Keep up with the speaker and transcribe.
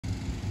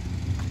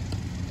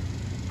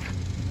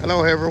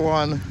Hello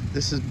everyone,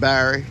 this is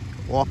Barry,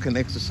 walking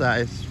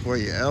exercise for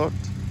your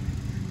health,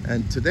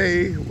 and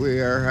today we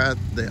are at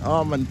the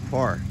Harmon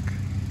Park,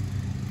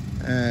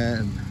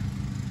 and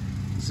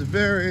it's a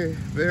very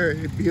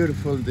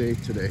beautiful day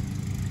today,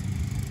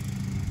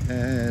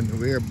 and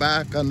we are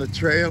back on the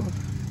trail.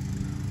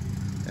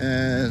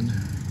 And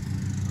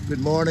good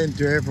morning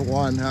to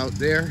everyone out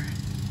there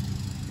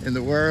in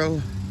the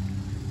world.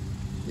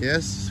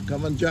 Yes,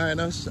 come and join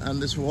us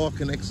on this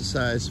walking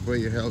exercise for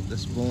your health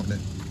this morning.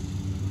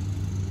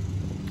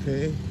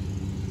 Okay,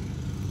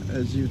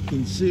 as you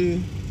can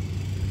see,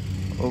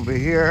 over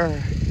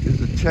here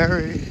is a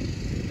cherry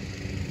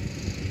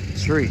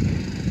tree.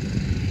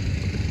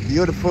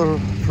 Beautiful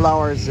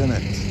flowers in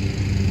it.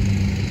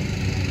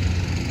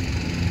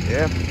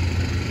 Yep,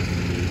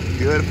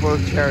 beautiful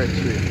cherry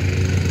tree.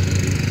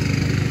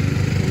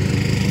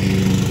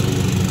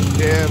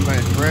 Yeah,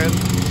 my friend.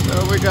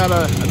 So we got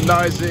a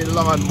noisy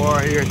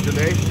lawnmower here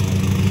today.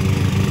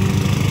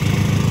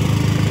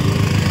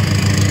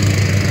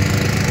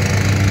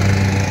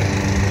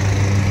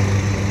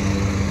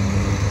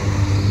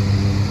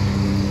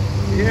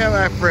 Yeah,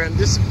 my friend,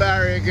 this is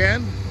Barry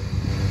again,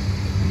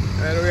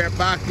 and we are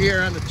back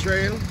here on the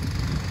trail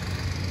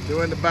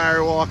doing the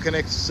Barry walking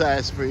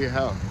exercise for your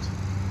health.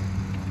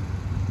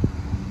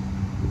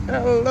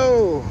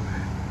 Hello.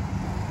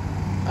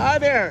 Hi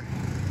there.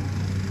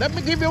 Let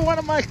me give you one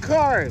of my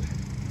cards.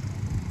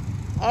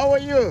 How are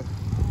you?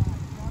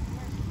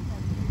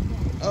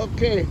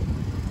 Okay.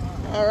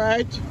 All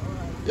right.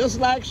 Just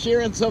like,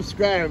 share, and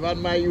subscribe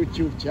on my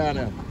YouTube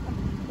channel.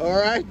 All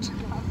right.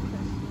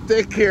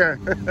 Take care.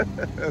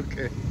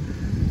 Okay.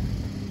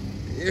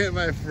 Yeah,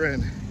 my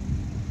friend.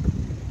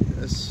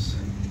 That's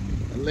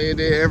a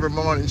lady every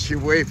morning. She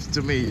waves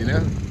to me, you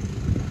know.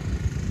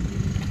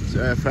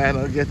 So I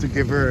finally get to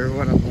give her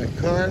one of my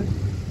cards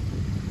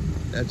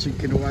that she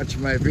can watch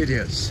my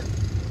videos.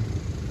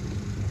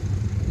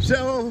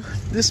 So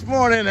this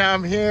morning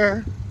I'm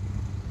here,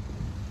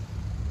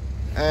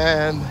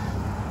 and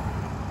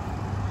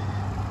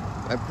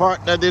my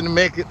partner didn't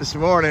make it this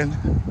morning,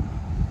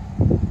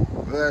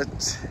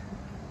 but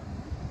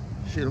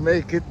she'll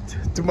make it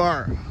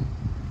tomorrow.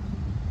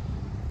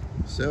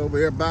 So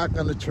we are back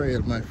on the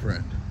trail, my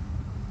friend,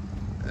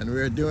 and we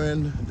are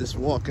doing this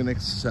walking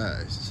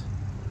exercise,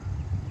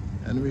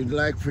 and we'd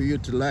like for you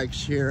to like,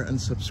 share,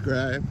 and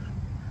subscribe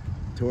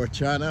to our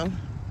channel,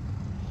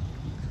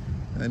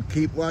 and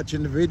keep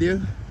watching the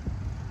video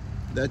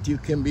that you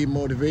can be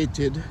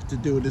motivated to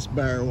do this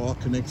barrel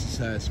walking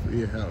exercise for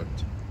your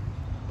health.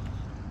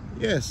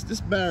 Yes,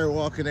 this barrel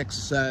walking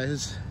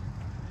exercise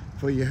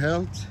for your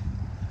health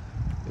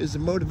is a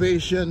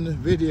motivation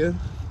video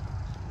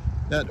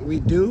that we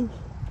do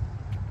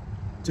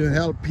to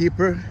help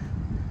people,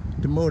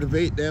 to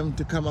motivate them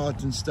to come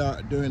out and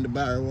start doing the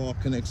barrel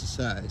walking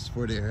exercise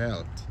for their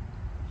health.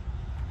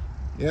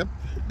 Yep,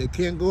 they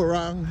can't go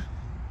wrong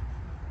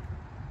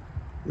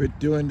with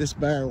doing this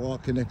barrel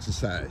walking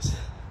exercise.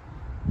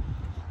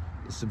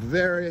 It's a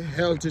very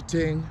healthy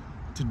thing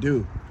to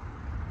do.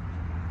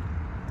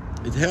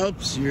 It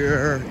helps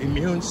your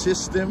immune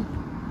system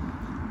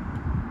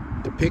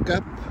to pick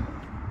up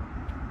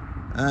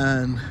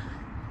and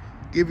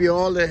give you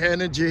all the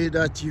energy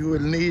that you will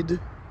need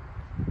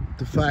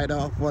to fight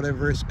off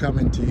whatever is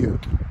coming to you.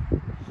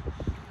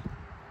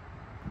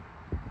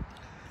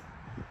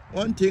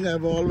 One thing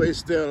I've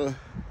always tell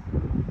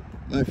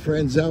my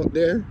friends out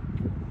there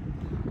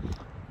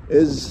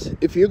is,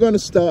 if you're going to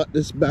start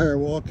this barrel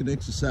walking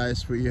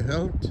exercise for your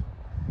health,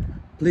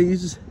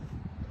 please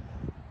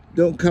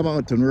don't come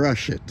out and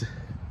rush it.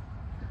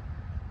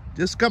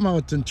 Just come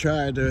out and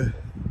try to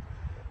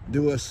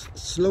do a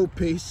slow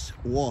pace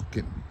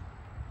walking.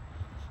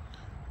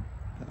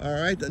 All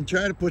right, and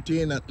try to put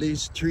in at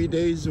least 3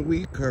 days a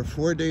week or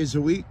 4 days a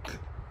week.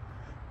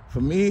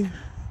 For me,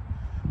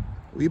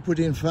 we put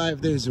in 5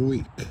 days a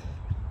week.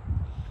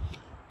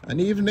 And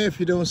even if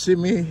you don't see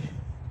me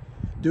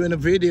doing a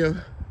video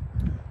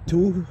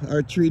 2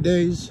 or 3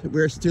 days,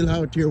 we're still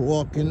out here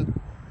walking,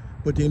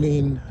 putting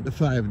in the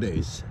 5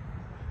 days.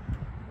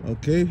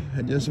 Okay,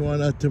 I just want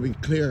that to be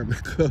clear,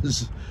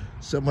 because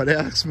somebody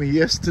asked me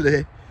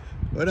yesterday,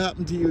 what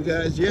happened to you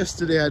guys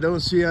yesterday? I don't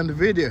see you on the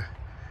video.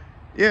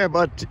 Yeah,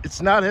 but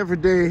it's not every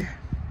day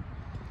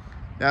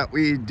that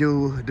we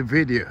do the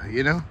video,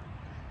 you know?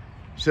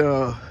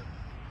 So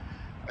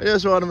I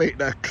just want to make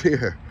that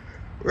clear.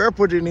 We're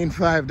putting in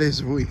 5 days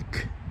a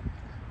week.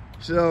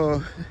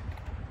 So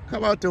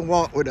come out and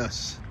walk with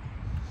us.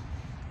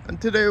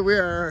 And today we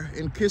are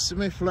in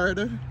Kissimmee,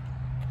 Florida,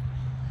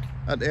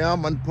 at the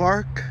Harmon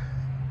Park.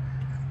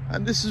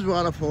 And this is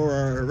one of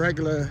our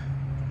regular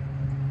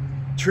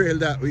trail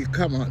that we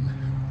come on.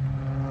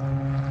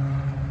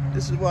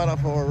 This is one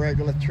of our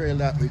regular trail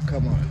that we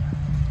come on.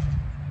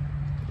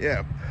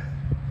 Yep.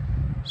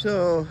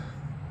 So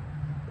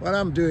what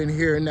I'm doing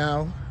here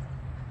now,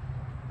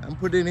 I'm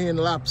putting in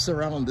laps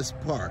around this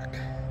park.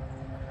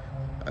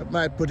 I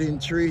might put in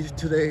 3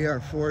 today or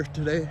 4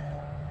 today.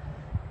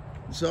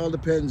 It all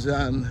depends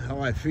on how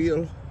I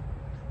feel.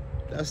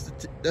 That's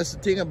the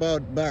thing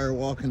about barrel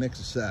walking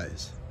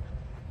exercise.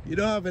 You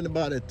don't have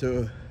anybody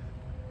to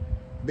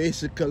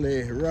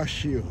basically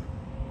rush you.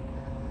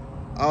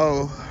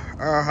 Or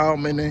how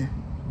many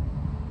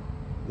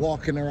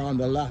walking around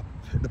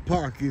the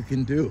park you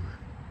can do.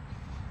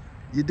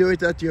 You do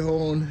it at your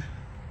own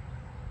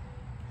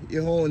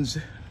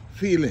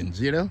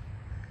feelings, you know?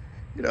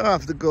 You don't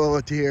have to go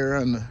out here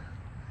and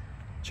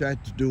try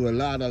to do a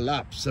lot of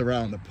laps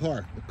around the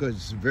park, because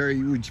it's a very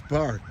huge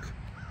park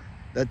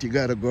that you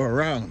gotta go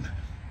around.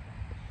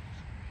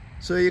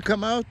 So you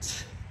come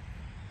out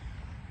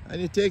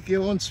and you take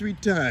your own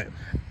sweet time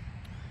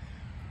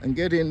and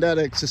get in that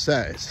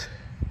exercise,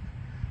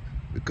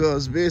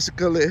 because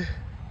basically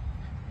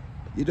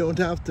you don't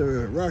have to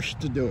rush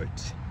to do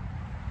it.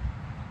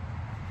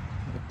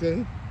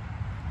 Okay?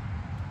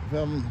 If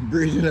I'm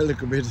breathing a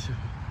little bit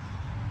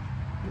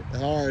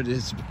hard,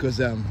 it's because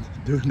I'm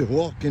doing the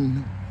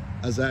walking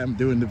as I'm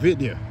doing the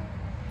video.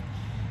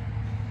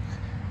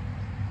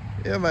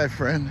 Yeah, my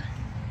friend.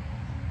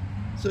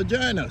 So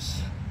join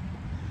us.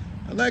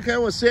 And like I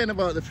was saying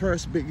about the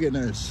first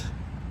beginners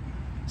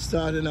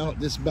starting out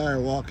this bar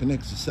walking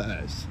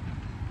exercise.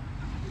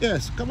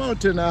 Yes, come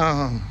out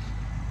and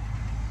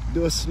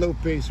do a slow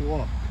pace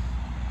walk,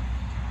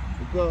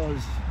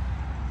 because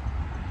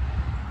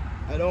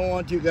I don't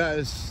want you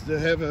guys to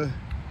ever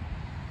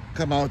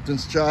come out and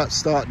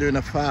start doing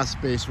a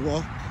fast-paced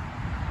walk,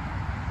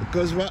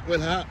 because what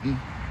will happen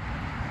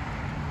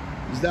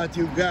is that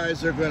you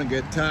guys are going to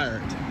get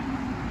tired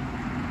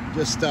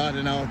just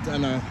starting out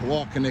on a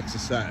walking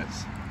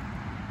exercise.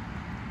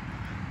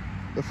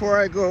 Before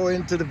I go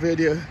into the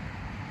video,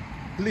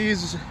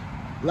 please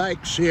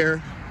like,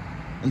 share,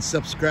 and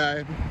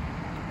subscribe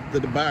to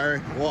the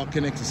bar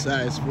walking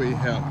exercise for your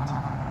health.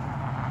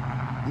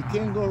 You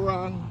can't go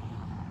wrong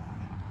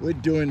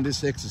with doing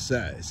this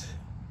exercise.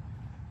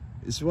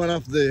 It's one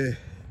of the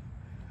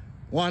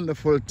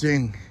wonderful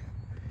things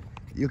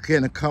you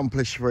can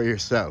accomplish for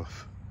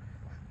yourself.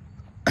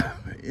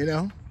 You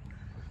know?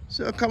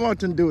 So come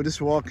out and do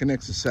this walking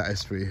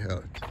exercise for your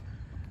health.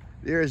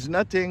 There is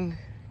nothing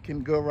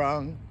can go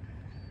wrong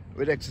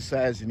with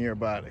exercising your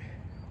body.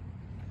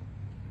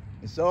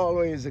 It's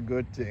always a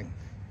good thing.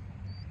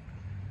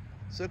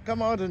 So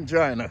come out and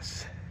join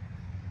us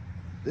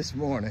this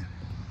morning.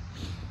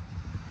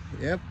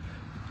 Yep.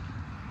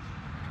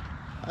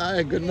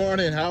 Hi, good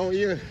morning. How are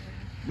you?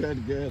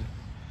 Good, good.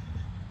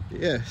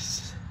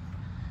 Yes.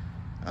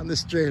 On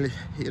this trail,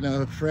 you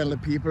know, friendly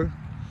people.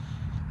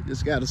 You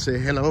just gotta say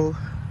hello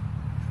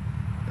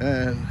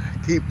and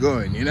keep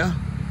going, you know?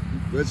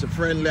 It's a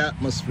friendly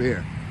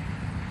atmosphere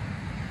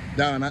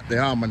down at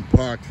the Harmon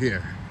Park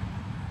here.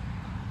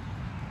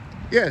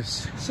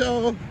 Yes,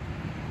 so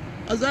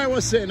as I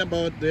was saying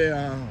about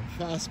the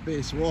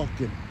fast-paced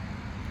walking,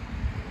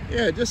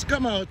 yeah, just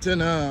come out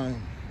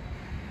and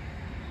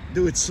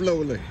do it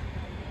slowly,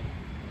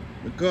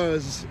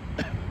 because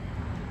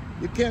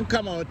you can't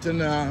come out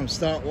and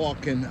start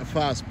walking a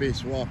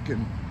fast-paced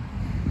walking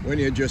when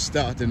you're just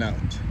starting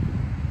out,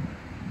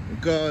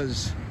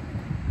 because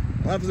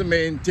one of the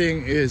main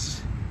thing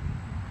is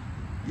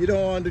you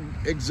don't want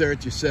to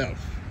exert yourself.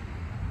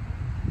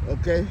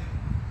 Okay?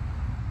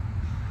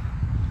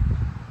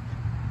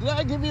 Did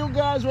I give you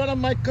guys one of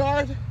my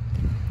cards?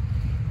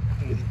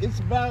 It's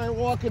about a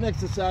walking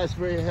exercise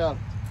for your health.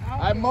 Okay.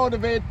 I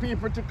motivate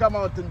people to come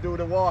out and do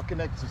the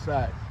walking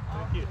exercise.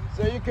 Thank you.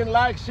 So you can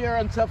like, share,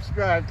 and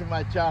subscribe to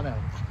my channel.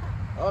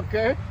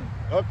 Okay?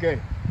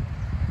 Okay.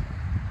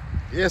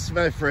 Yes,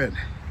 my friend.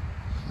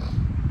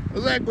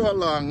 As I go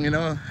along, you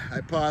know,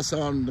 I pass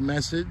on the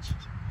message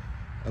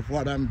of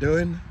what I'm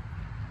doing,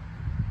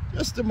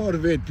 just to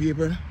motivate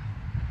people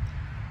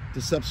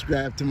to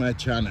subscribe to my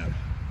channel.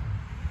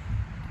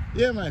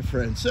 Yeah, my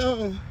friend.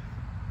 So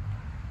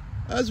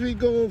as we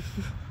go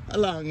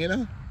along, you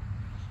know,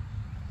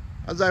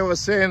 as I was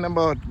saying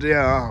about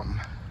the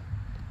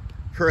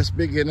first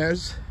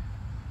beginners,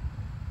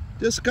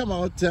 just come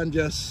out and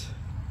just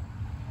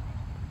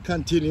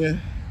continue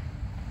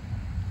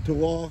to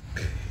walk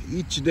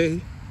each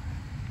day.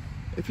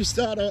 If you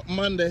start out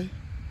Monday,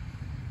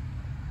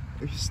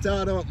 you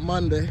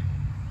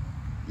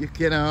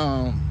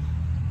can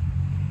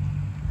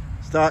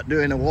start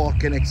doing a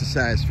walking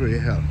exercise for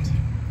your health.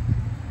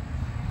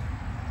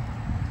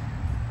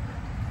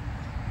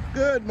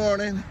 Good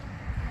morning.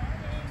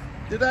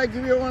 Did I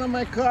give you one of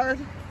my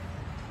cards?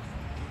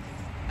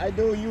 I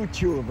do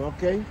YouTube,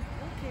 okay? Okay.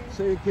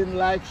 So you can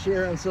like,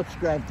 share, and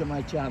subscribe to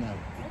my channel.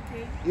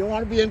 Okay. You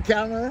want to be in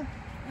camera?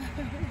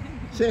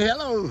 Say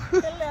hello.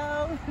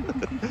 Hello.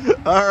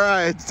 All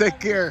right, take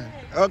care.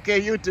 Okay,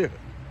 you too.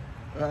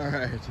 All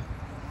right.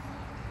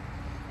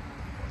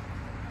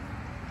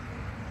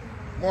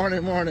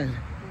 Morning, morning.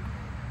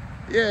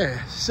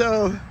 Yeah,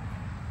 so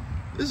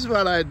this is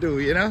what I do,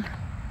 you know.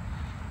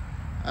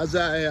 As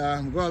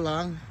I go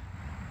along,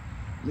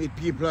 meet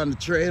people on the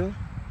trail,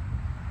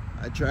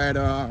 I try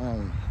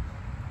to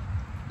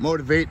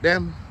motivate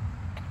them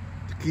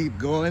to keep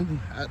going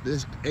at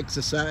this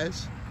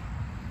exercise.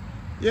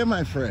 Yeah,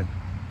 my friend.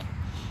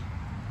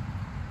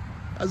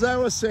 As I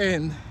was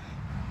saying,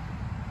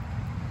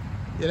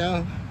 you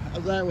know,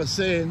 as I was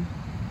saying,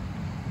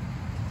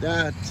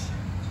 that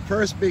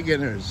first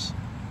beginners,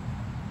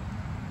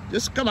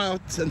 just come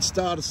out and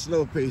start a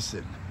slow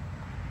pacing.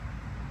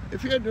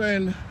 If you're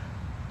doing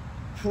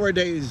 4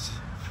 days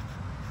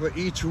for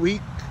each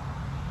week,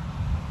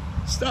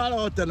 start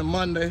out on a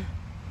Monday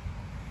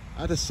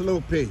at a slow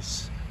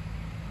pace,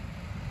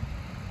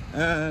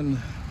 and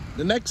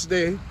the next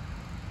day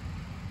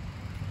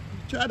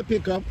try to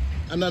pick up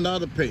on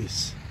another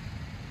pace,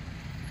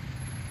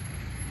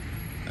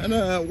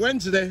 and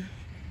Wednesday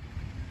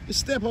you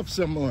step up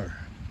some more,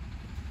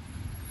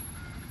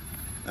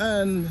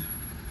 and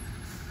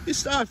you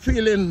start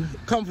feeling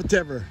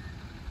comfortable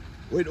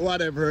with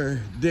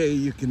whatever day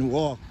you can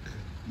walk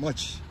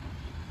much,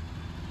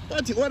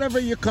 but whatever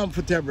you're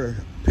comfortable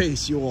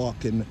pace you're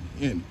walking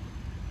in,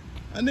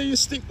 and then you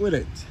stick with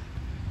it,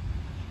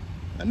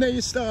 and then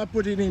you start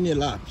putting in your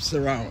laps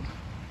around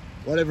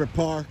whatever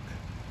park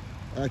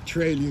or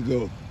trail you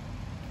go.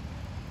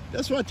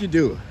 That's what you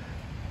do.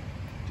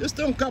 Just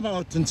don't come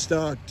out and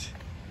start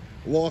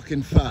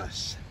walking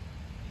fast,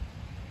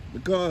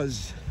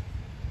 because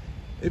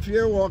if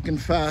you're walking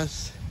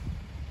fast,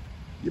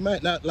 you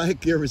might not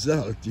like your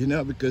result, you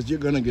know, because you're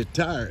gonna get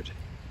tired.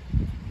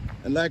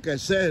 And like I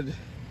said,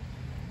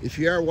 if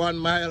you're 1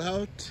 mile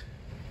out,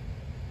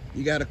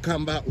 you gotta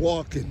come back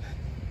walking,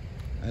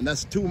 and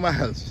that's 2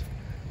 miles.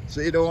 So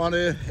you don't want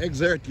to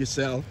exert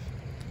yourself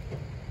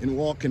in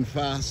walking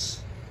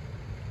fast.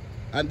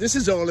 And this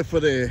is only for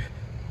the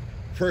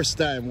first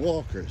time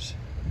walkers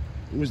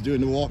who's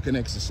doing the walking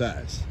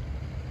exercise.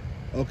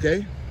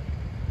 Okay?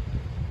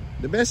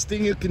 The best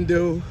thing you can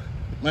do,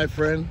 my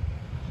friend,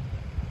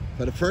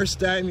 for the first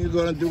time you're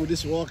gonna do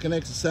this walking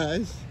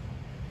exercise,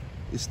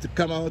 is to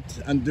come out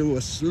and do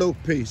a slow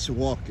pace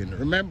walking.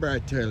 Remember, I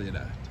tell you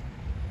that,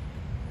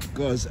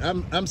 because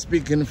I'm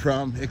speaking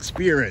from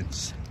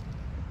experience.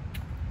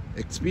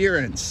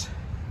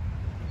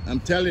 I'm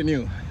telling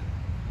you,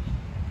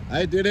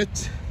 I did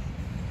it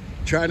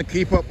trying to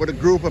keep up with a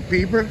group of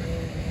people,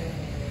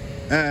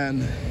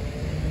 and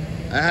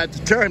I had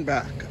to turn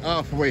back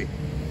halfway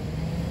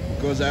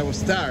because I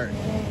was tired.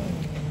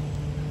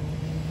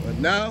 But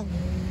now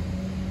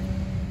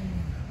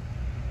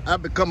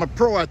I've become a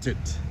pro at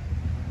it.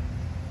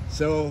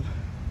 So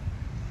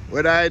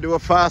whether I do a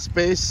fast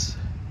pace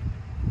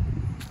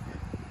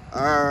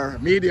or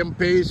medium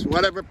pace,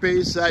 whatever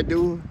pace I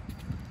do,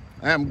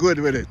 I am good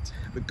with it,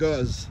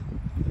 because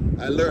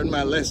I learned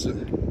my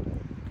lesson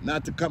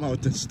not to come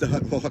out and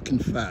start walking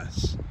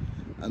fast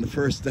and the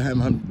first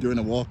time I'm doing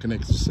a walking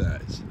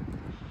exercise.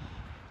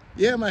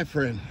 Yeah, my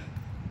friend,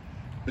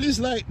 please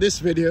like this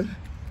video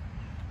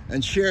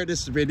and share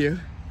this video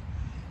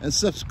and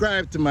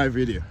subscribe to my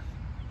video,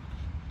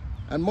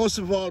 and most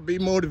of all, be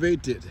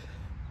motivated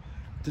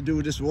to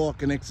do this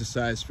walking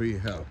exercise for your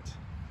health.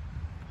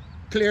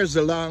 Clears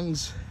the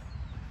lungs,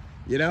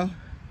 you know,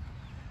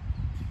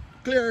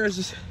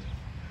 clears,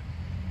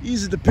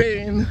 eases the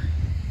pain.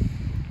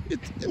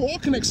 The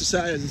walking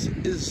exercise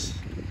is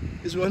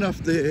one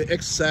of the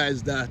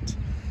exercises that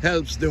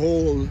helps the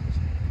whole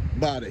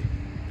body.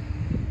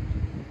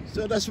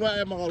 So that's why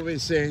I'm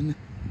always saying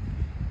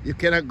you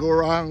cannot go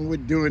wrong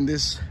with doing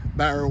this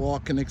barrel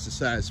walking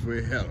exercise for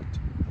your health.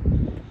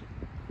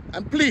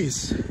 And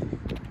please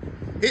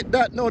hit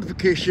that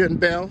notification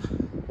bell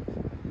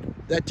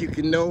that you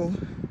can know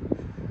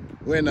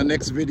when the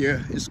next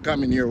video is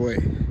coming your way.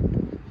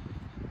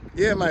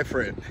 Yeah, my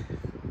friend,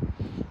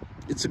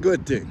 it's a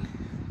good thing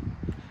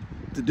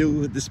to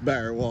do this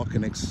barrel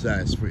walking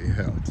exercise for your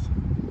health.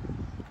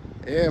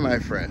 Yeah, my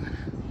friend,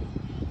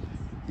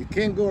 you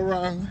can't go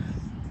wrong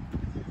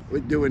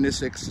with doing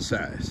this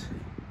exercise.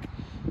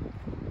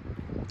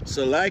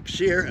 So like,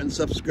 share, and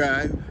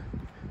subscribe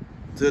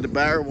to the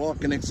barrel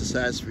walking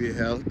exercise for your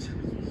health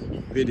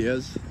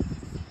videos,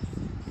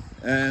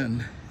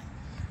 and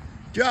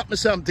drop me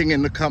something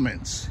in the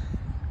comments.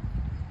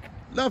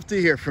 Love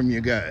to hear from you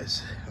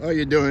guys. How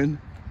you doing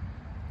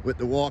with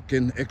the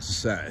walking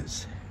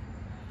exercise?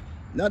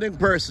 Nothing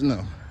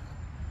personal.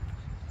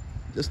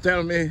 Just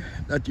tell me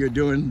that you're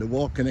doing the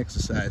walking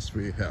exercise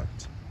for your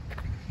health.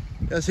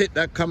 Just hit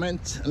that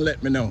comment and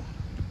let me know.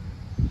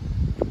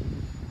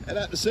 And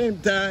at the same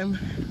time,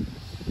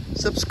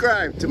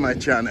 subscribe to my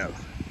channel,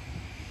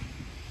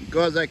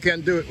 because I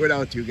can't do it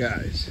without you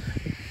guys.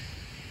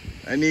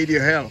 I need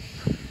your help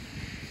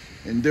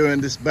in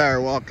doing this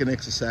barrel walking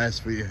exercise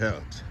for your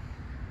health.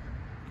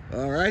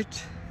 All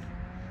right?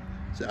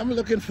 So I'm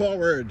looking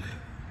forward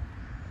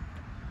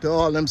to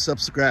all them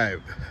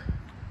subscribe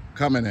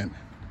coming in.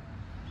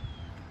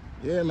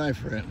 Yeah, my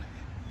friend.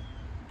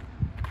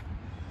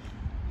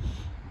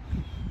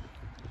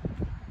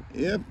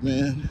 Yep,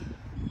 man.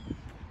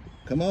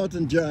 Come out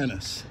and join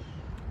us.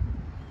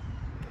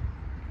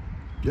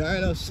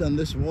 Join us on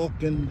this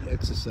walking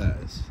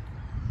exercise.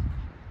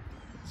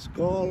 It's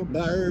called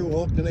barrel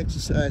walking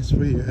exercise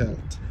for your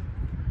health.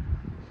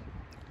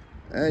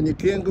 And you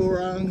can't go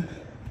wrong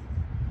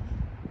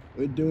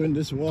with doing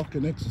this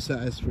walking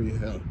exercise for your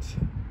health.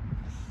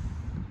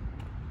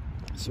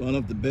 It's one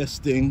of the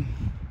best things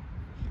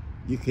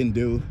you can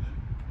do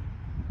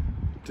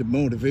to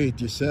motivate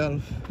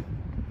yourself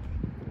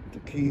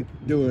keep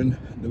doing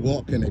the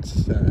walking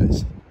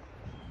exercise.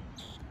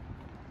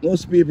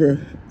 Most people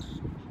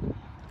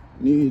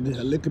need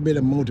a little bit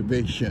of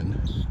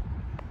motivation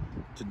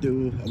to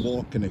do a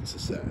walking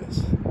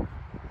exercise.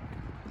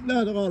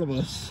 Not all of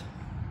us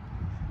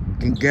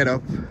can get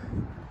up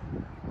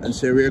and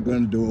say we're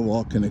going to do a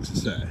walking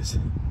exercise.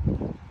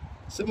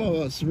 Some of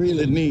us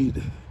really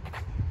need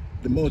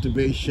the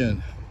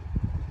motivation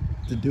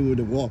to do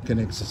the walking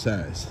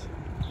exercise.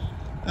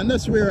 And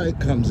that's where it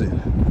comes in,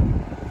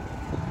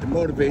 to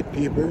motivate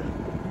people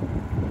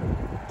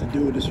to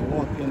do this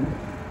walking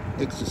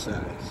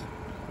exercise.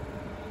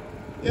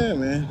 Yeah,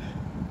 man,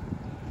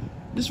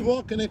 this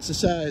walking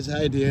exercise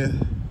idea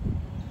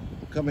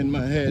come in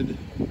my head.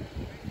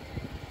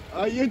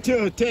 Oh, you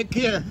too, take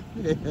care.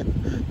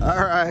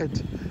 All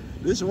right,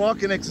 this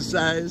walking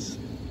exercise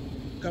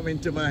come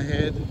into my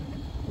head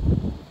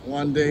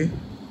one day,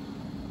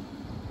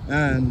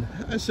 and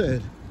I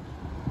said,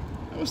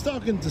 I was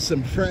talking to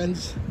some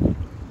friends,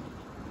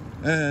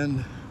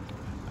 and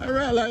I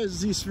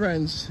realized these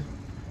friends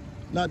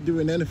not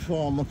doing any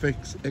form of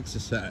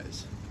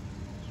exercise.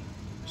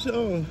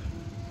 So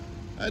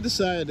I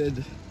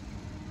decided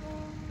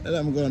that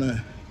I'm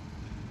gonna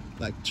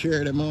like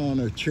cheer them on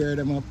or cheer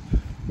them up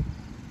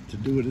to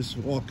do this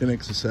walking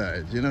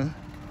exercise, you know?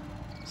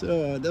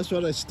 So that's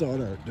what I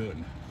started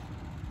doing.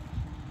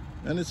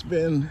 And it's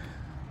been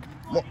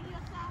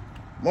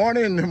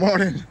morning.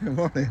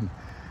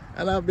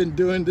 And I've been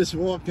doing this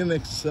walking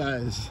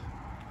exercise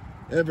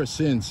ever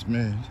since,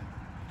 man.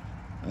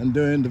 I'm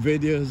doing the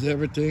videos,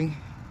 everything.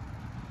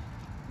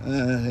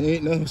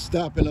 Ain't no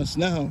stopping us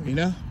now, you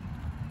know?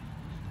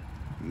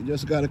 You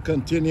just gotta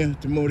continue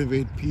to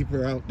motivate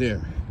people out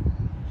there,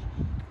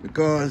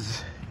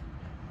 because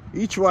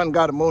each one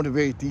gotta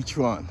motivate each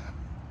one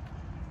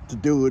to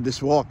do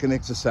this walking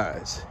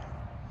exercise.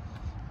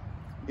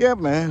 Yeah,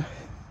 man.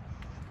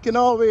 Can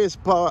always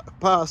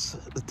pass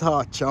the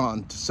torch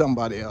on to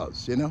somebody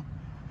else, you know?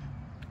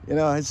 You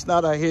know, it's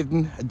not a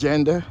hidden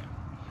agenda.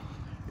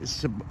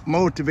 It's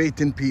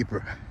motivating people.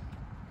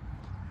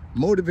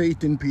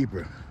 Motivating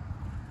people.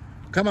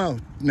 Come out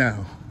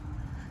now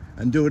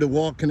and do the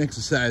walking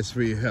exercise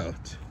for your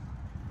health.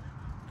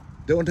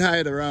 Don't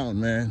hide around,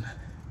 man,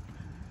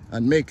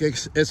 and make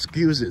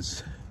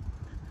excuses.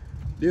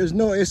 There's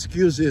no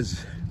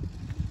excuses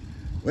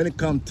when it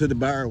comes to the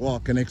bar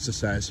walking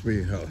exercise for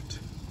your health.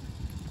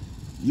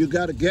 You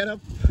gotta get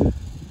up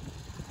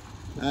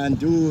and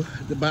do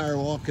the bar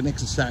walking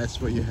exercise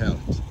for your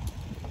health.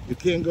 You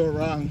can't go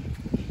wrong.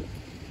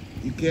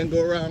 You can't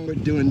go wrong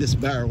with doing this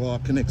bar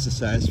walking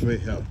exercise for your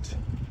health.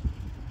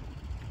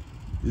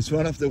 It's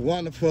one of the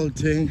wonderful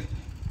things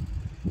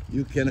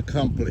you can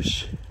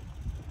accomplish.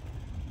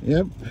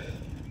 Yep.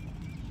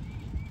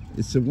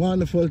 It's a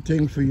wonderful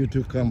thing for you to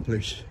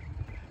accomplish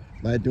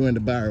by doing the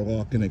bar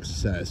walking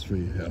exercise for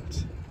your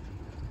health.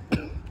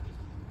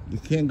 You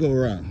can't go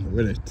wrong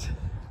with it.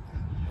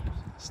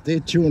 Stay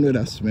tuned with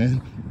us,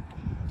 man.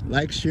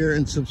 Like, share,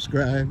 and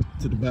subscribe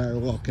to the bar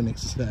walking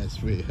exercise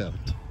for your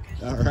health.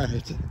 All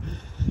right.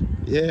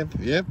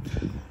 Yep.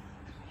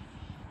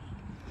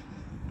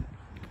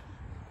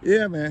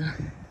 Yeah,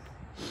 man.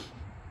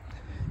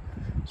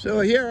 So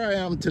here I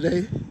am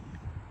today,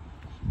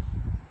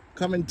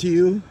 coming to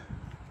you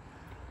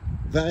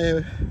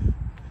via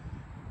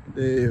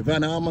the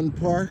Van Harmon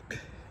Park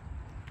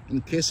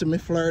in Kissimmee,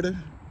 Florida.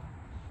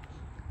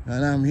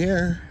 And I'm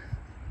here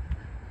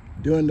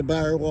doing the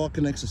bar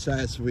walking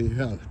exercise for your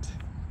health.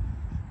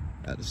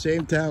 At the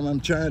same time, I'm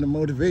trying to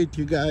motivate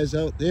you guys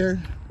out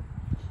there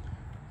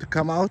to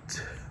come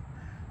out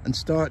and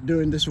start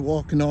doing this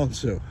walking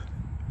also.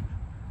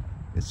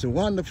 It's a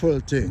wonderful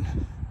thing.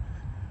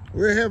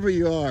 Wherever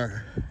you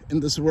are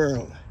in this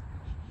world,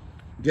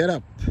 get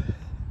up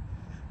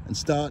and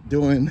start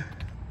doing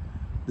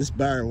this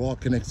bar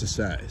walking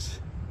exercise.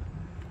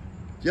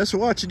 Just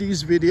watch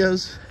these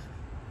videos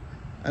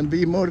and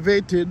be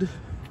motivated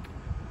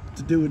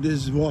to do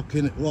this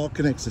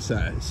walking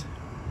exercise.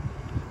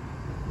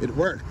 It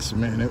works,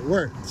 man, it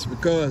works,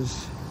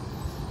 because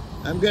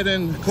I'm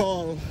getting a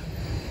call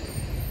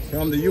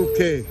from the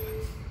UK.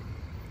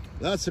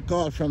 Lots of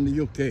calls from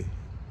the UK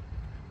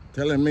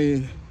telling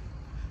me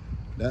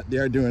that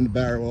they're doing the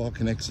bar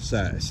walking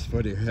exercise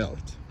for their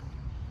health.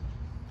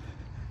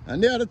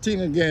 And the other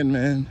thing again,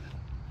 man,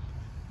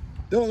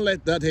 don't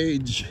let that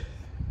age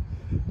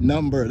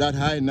number, that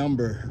high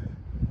number,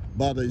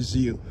 bothers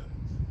you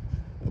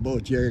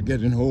about you're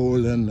getting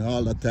old and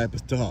all that type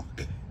of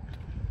talk.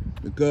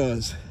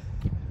 Because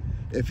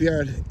if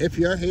you're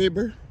a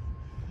neighbor,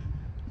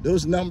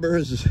 those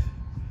numbers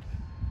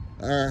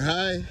are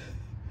high,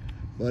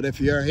 but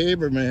if you're a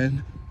neighbor,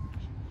 man,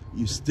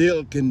 you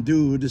still can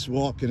do this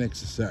walking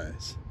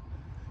exercise,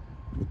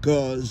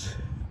 because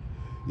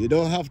you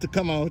don't have to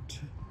come out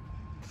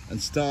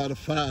and start a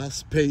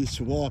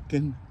fast-paced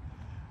walking,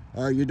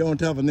 or you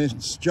don't have an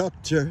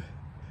instructor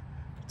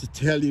to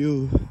tell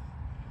you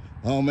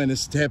how many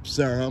steps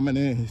or how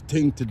many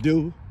things to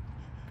do.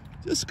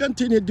 Just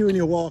continue doing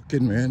your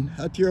walking, man,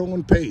 at your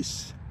own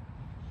pace.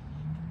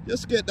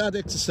 Just get that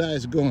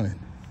exercise going.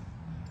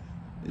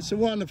 It's a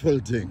wonderful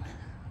thing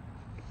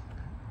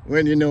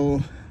when you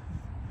know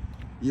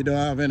you don't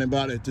have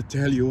anybody to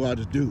tell you what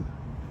to do.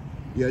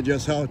 You're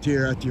just out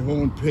here at your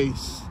own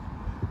pace,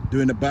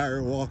 doing a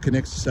barrel walking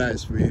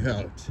exercise for your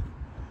health.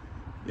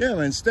 Yeah,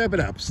 man, step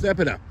it up, step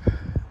it up,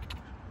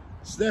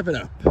 step it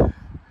up.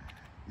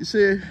 You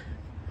see,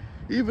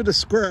 even the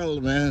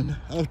squirrel, man,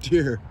 out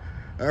here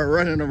are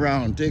running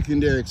around, taking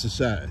their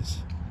exercise.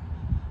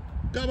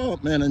 Come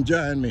up, man, and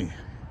join me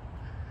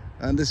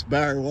on this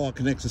barrel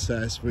walking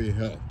exercise for your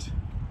health.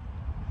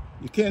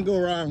 You can't go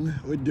wrong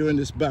with doing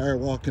this barrel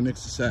walking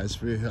exercise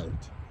for your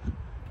health.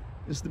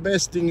 It's the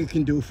best thing you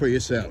can do for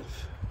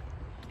yourself.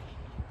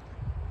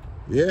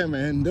 Yeah,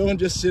 man, don't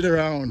just sit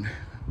around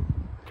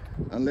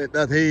and let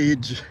that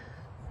age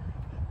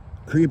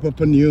creep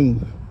up on you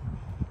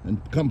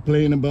and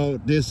complain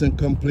about this and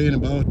complain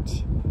about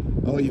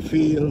how you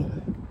feel.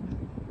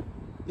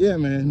 Yeah,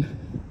 man,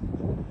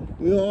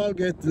 we all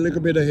get a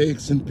little bit of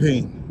aches and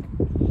pain,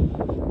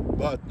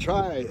 but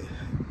try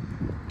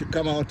to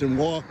come out and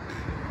walk.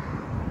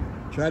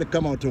 Try to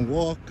come out and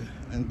walk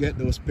and get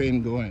those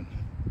pain going.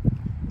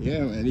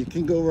 Yeah, man, you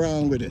can go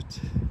wrong with it.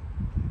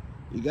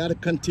 You got to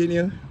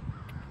continue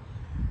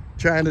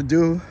trying to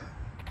do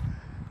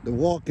the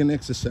walking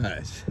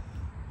exercise.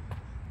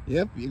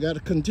 Yep, you got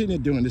to continue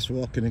doing this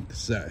walking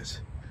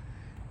exercise.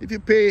 If you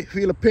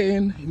feel a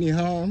pain in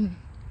your arm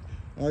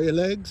or your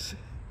legs,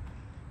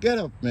 get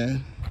up,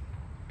 man.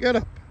 Get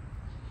up.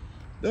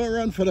 Don't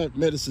run for that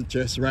medicine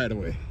chest right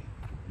away.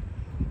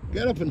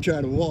 Get up and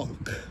try to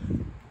walk.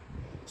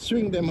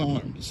 Swing them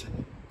arms.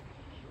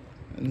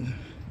 And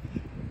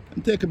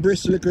take a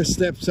brisk little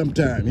step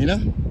sometime, you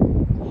know?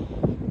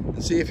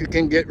 And see if you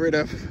can get rid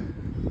of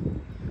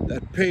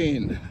that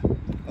pain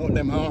on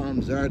them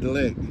arms or the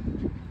leg.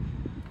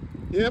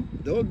 Yep,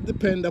 don't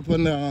depend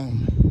upon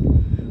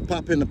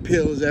popping the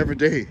pills every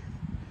day.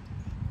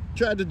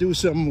 Try to do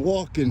some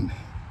walking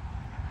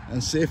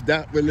and see if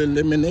that will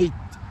eliminate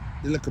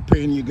the little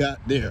pain you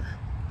got there.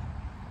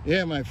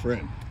 Yeah, my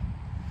friend.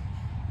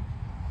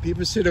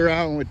 People sit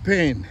around with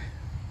pain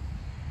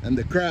and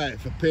they cry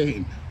for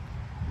pain.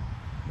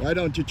 Why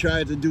don't you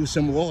try to do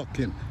some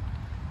walking?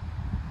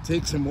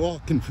 Take some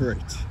walking for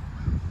it.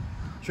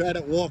 Try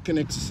that walking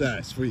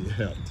exercise for your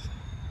health.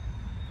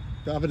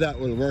 Probably that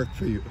will work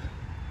for you.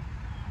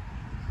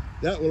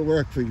 That will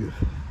work for you.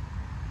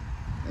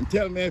 And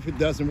tell me if it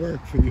doesn't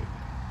work for you.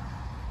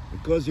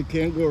 Because you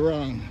can't go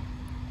wrong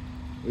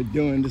with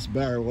doing this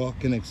barrel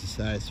walking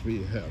exercise for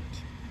your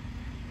health.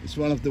 It's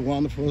one of the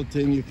wonderful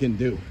things you can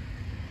do.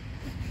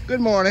 Good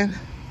morning.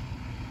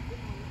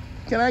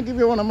 Can I give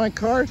you one of my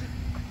cards?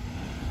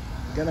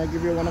 Can I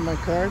give you one of my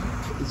cards?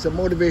 It's a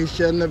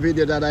motivation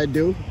video that I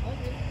do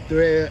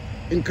to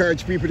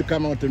encourage people to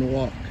come out and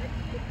walk.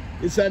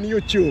 It's on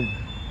YouTube.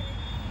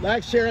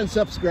 Like, share, and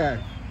subscribe.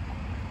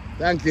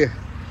 Thank you.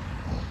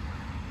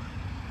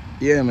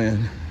 Yeah,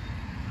 man.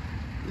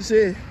 You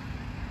see,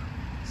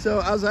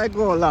 so as I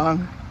go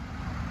along,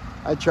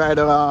 I try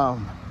to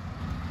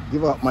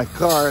give up my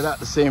card at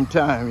the same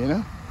time, you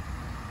know?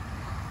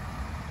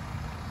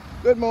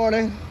 Good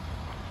morning.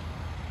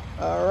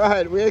 All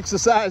right, we're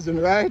exercising,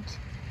 right?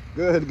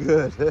 Good,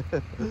 good.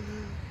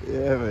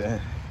 Yeah,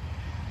 man.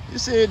 You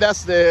see,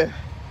 that's the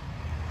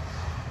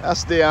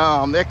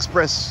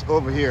express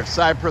over here,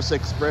 Cypress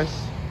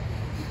Express.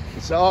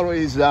 It's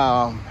always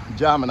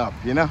jamming up,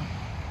 you know,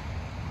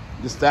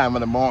 this time of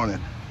the morning.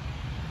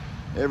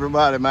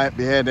 Everybody might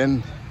be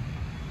heading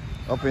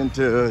up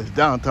into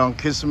downtown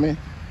Kissimmee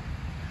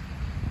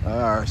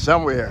or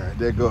somewhere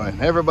they're going.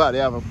 Everybody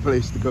have a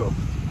place to go.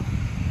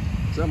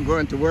 Some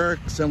going to work,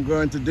 some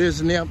going to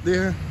Disney up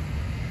there.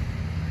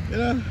 You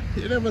know,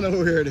 you never know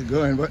where they're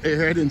going, but they're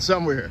heading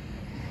somewhere.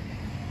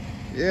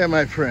 Yeah,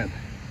 my friend.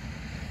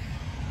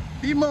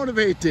 Be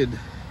motivated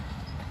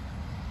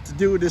to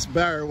do this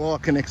barrel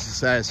walking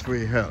exercise for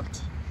your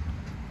health.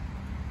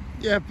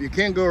 Yep, you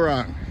can't go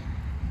wrong.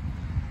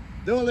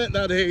 Don't let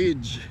that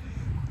age,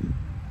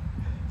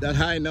 that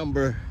high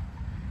number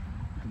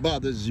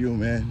bothers you,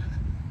 man.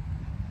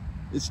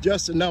 It's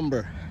just a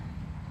number.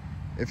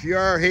 If you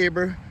are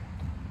able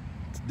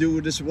to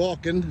do this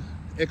walking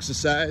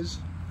exercise,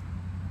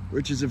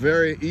 which is a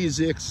very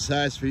easy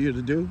exercise for you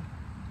to do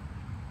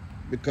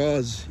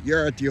because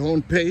you're at your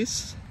own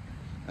pace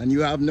and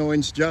you have no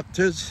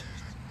instructors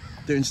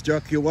to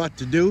instruct you what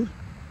to do,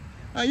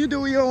 and you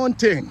do your own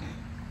thing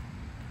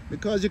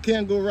because you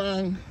can't go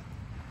wrong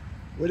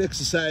with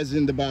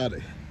exercising the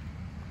body.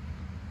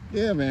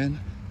 Yeah, man.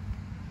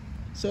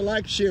 So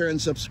like, share, and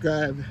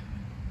subscribe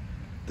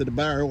to the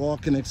barrel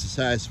walking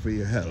exercise for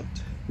your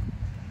health.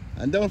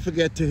 And don't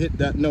forget to hit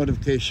that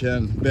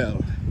notification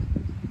bell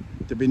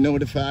to be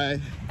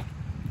notified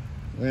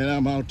when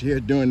I'm out here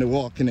doing the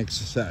walking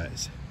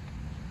exercise.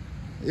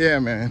 Yeah,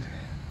 man.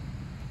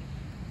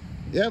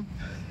 Yep.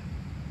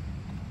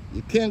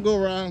 You can't go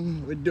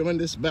wrong with doing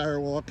this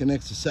barrel walking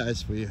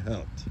exercise for your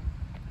health.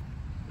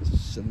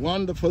 It's a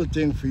wonderful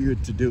thing for you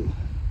to do.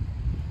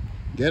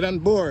 Get on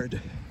board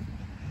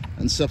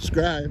and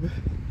subscribe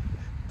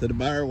to the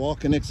barrel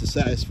walking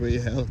exercise for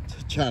your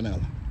health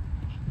channel.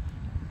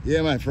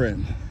 Yeah, my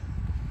friend.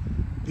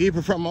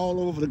 People from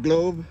all over the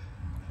globe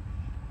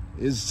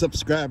is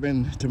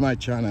subscribing to my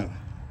channel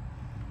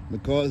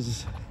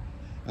because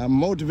I'm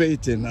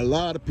motivating a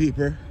lot of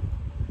people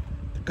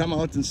to come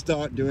out and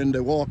start doing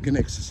the walking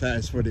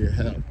exercise for their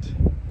health.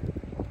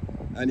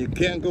 And you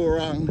can't go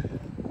wrong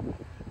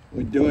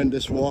with doing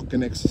this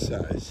walking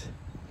exercise.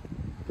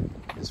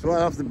 It's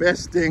one of the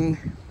best things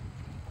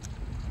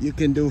you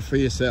can do for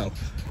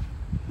yourself.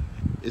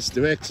 It's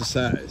to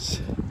exercise.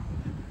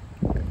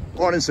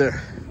 Morning,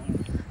 sir.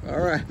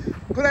 All right.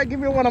 Could I give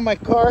you one of my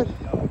cards?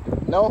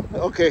 No?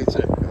 Okay,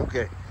 sir.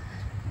 Okay.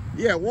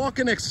 Yeah,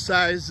 walking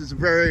exercise is a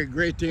very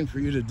great thing for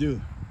you to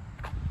do.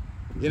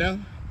 You know?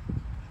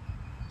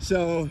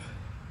 So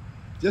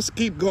just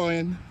keep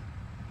going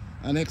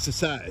and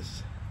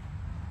exercise,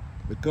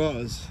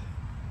 because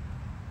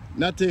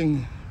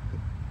nothing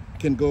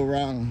can go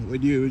wrong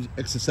with you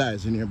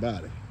exercising your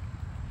body.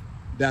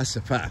 That's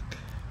a fact.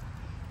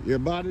 Your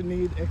body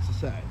needs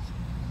exercise,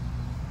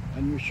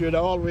 and you should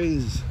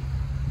always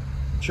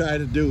try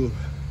to do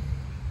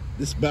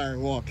this bar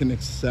walking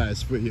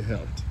exercise for your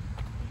health,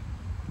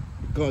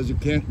 because you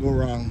can't go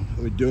wrong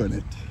with doing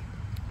it.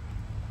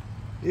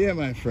 Yeah,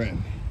 my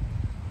friend.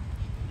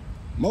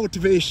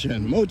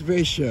 Motivation.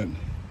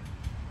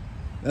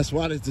 That's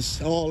what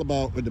it's all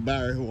about with the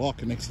bar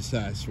walking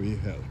exercise for your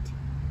health.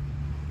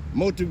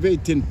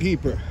 Motivating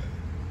people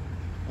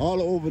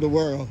all over the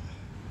world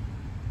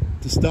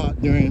to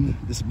start doing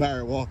this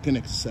bar walking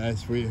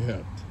exercise for your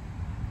health.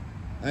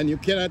 And you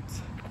cannot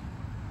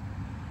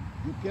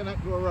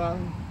go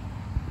wrong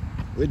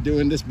with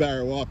doing this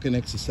bar walking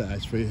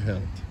exercise for your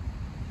health.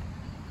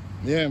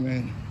 Yeah,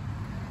 man.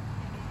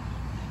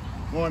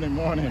 Morning.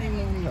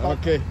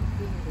 Okay.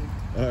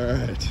 All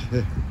right.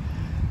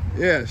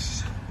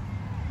 Yes.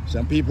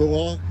 Some people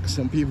walk,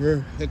 some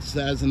people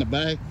exercise in the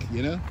bike,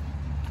 you know.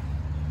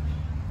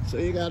 So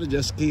you gotta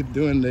just keep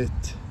doing the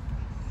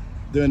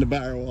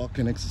bar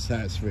walking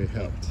exercise for your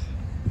health.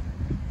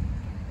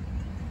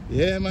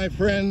 Yeah, my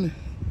friend,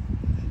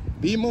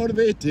 be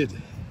motivated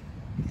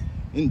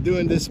in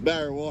doing this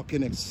bar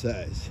walking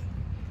exercise.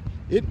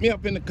 Hit me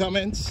up in the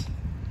comments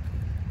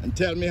and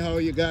tell me how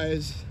you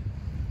guys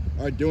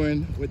are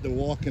doing with the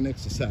walking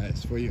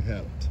exercise for your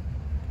health.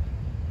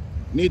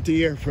 Need to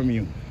hear from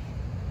you.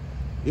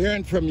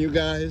 Hearing from you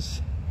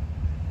guys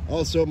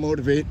also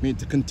motivate me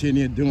to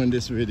continue doing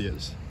these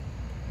videos.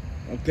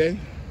 Okay?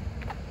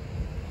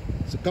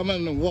 So come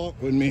on and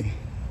walk with me.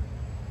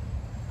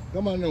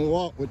 Come on and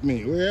walk with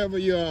me. Wherever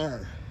you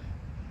are,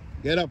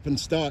 get up and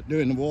start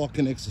doing the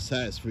walking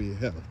exercise for your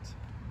health.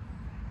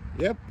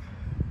 Yep.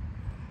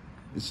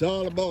 It's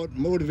all about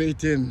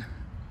motivating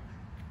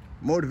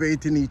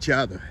each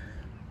other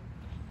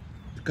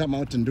to come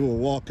out and do a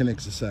walking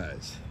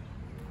exercise.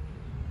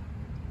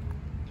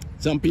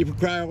 Some people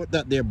cry out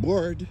that they're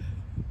bored.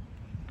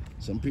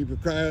 Some people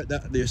cry out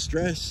that they're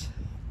stressed.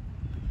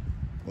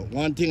 But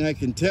one thing I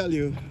can tell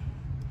you,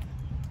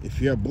 if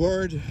you're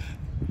bored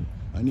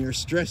and you're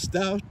stressed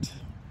out,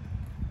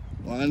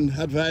 one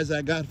advice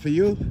I got for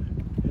you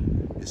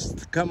is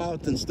to come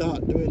out and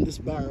start doing this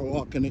bar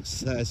walking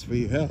exercise for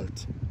your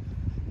health.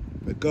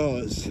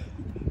 Because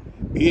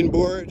being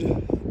bored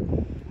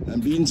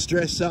and being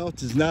stressed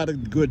out is not a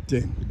good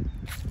thing.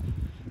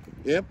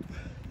 Yep.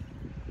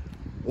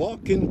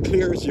 Walking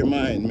clears your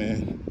mind,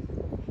 man.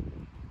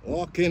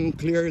 Walking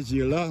clears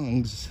your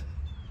lungs.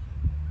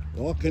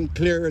 Walking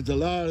clears a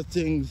lot of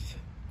things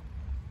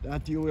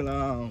that you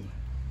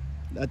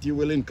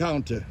will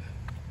encounter.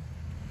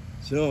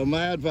 So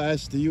my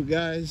advice to you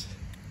guys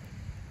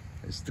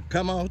is to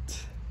come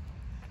out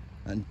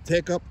and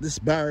take up this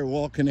bar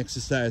walking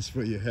exercise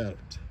for your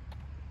health.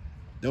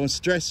 Don't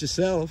stress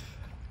yourself.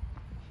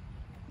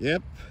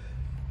 Yep.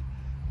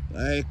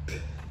 Like,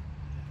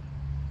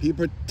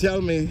 people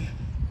tell me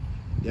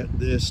that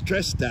they're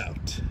stressed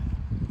out.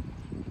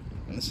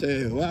 And I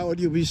say, why would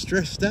you be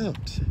stressed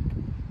out?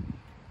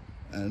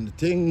 And the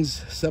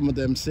things some of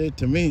them say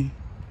to me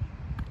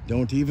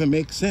don't even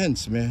make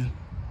sense, man.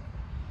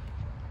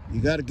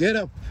 You gotta get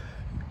up.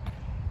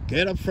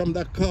 Get up from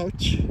that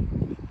couch.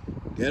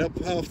 Get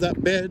up off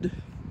that bed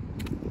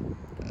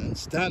and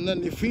stand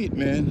on your feet,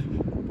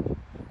 man.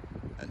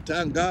 And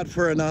thank God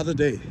for another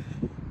day.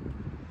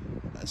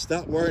 And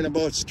stop worrying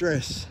about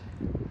stress.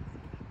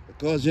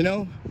 Because, you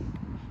know,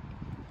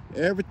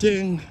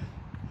 everything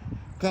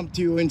come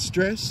to you in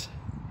stress,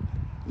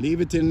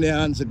 leave it in the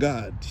hands of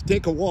God.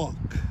 Take a walk.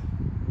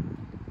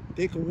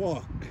 Take a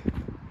walk.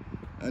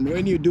 And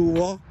when you do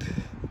walk,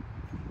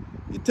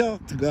 you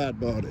talk to God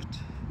about it.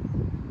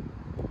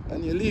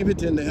 And you leave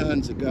it in the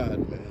hands of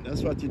God, man.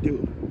 That's what you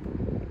do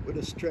with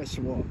a stress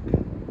walk.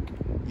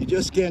 You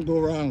just can't go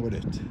wrong with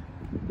it.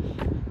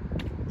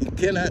 You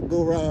cannot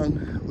go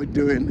wrong with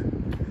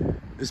doing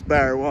this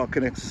bar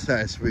walking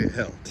exercise for your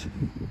health.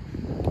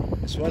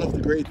 It's one of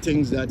the great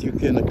things that you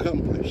can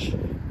accomplish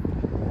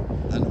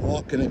on a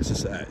walking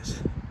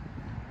exercise.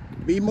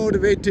 Be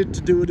motivated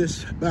to do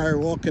this bar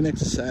walking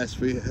exercise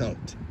for your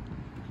health,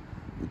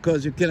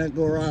 because you cannot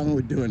go wrong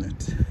with doing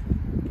it.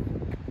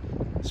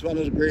 It's one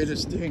of the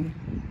greatest things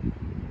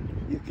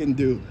you can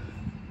do.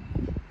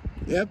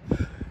 Yep.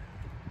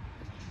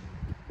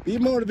 Be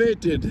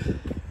motivated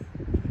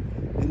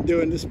in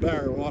doing this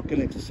bar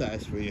walking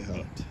exercise for your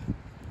health.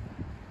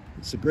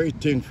 It's a great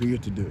thing for you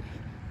to do.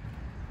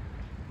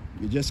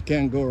 You just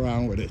can't go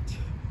wrong with it.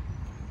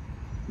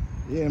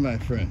 Yeah, my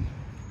friend.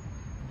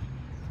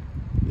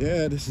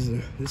 Yeah, this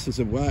is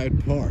a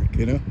wide park,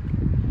 you know.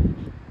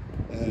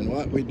 And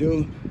what we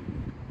do,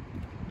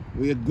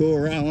 we'd go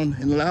around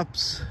in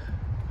laps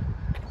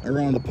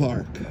around the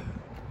park.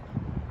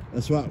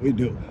 That's what we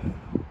do.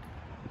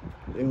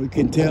 And we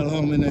can tell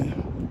how many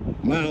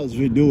miles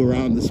we do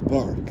around this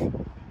park.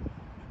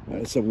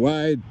 It's a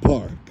wide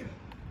park.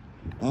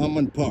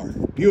 Harmon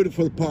Park.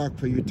 Beautiful park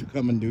for you to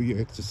come and do your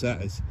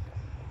exercise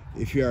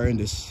if you are in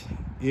this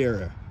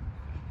area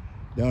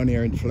down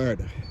here in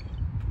Florida.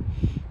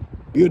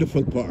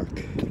 Beautiful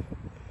park.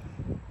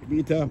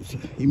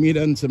 You meet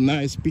on some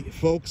nice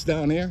folks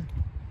down here.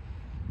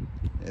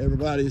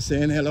 Everybody's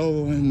saying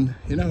hello and,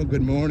 you know,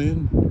 good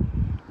morning,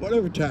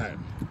 whatever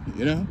time,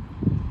 you know.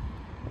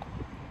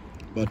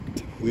 But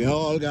we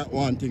all got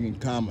one thing in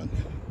common,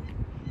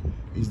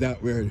 is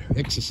that we're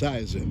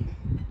exercising.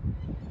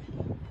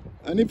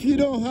 And if you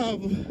don't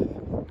have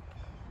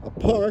a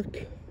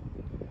park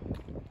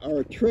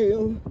or a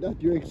trail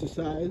that you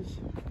exercise,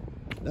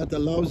 that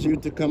allows you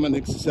to come and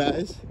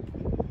exercise,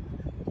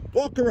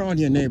 walk around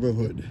your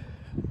neighborhood.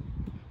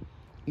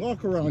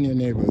 Walk around your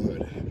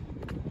neighborhood.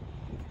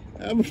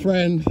 I have a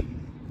friend,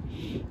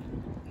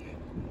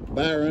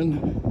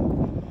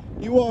 Byron.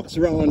 He walks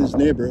around his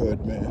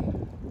neighborhood,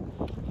 man.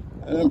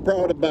 And I'm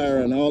proud of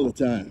Byron all the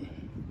time.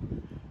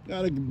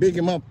 Gotta big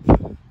him up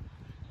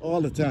all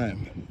the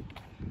time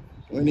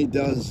when he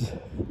does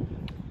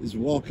his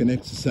walking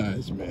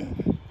exercise,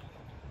 man.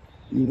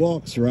 He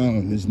walks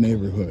around his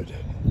neighborhood.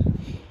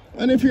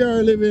 And if you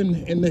are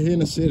living in the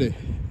inner city,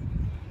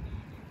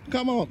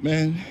 come out,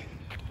 man,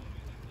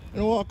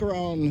 and walk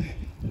around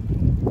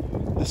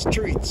the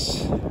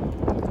streets.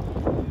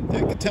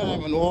 Take the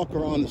time and walk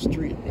around the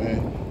street, man,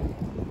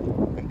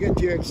 and get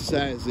your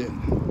exercise in.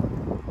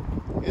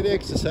 Get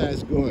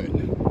exercise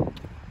going,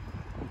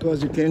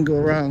 because you can't go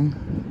wrong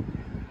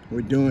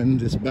with doing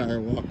this bar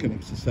walking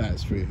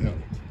exercise for your health.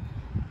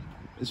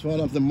 It's one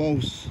of the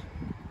most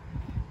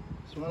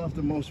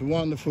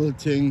wonderful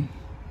things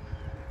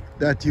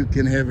that you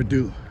can ever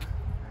do,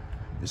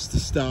 is to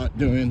start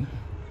doing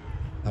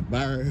a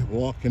bar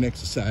walking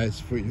exercise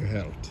for your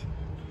health.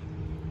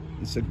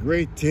 It's a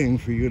great thing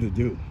for you to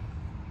do.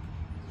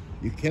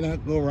 You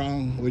cannot go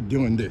wrong with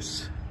doing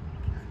this.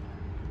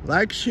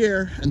 Like,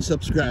 share, and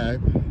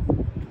subscribe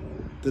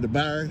to the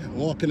bar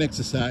walking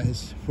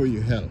exercise for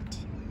your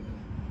health.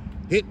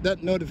 Hit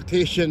that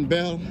notification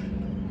bell.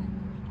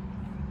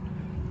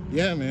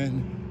 Yeah,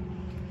 man.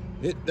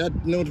 Hit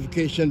that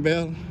notification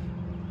bell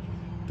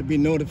to be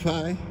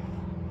notified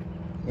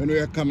when we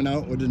are coming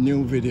out with a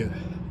new video.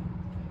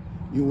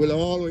 You will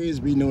always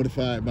be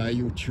notified by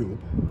YouTube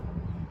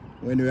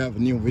when we have a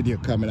new video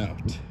coming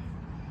out.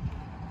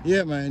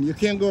 Yeah, man, you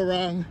can't go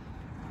wrong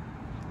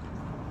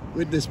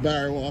with this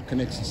bar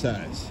walking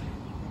exercise.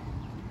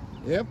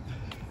 Yep.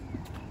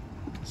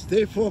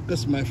 Stay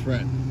focused, my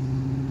friend.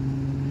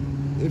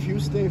 If you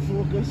stay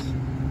focused,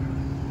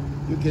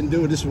 you can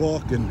do this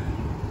walking.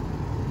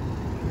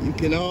 You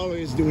can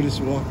always do this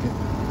walking.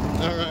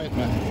 All right,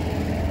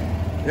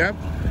 man. Yep.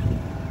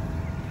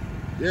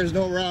 There's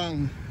no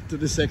wrong to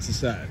this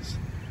exercise,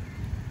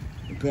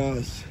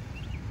 because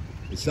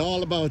it's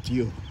all about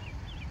you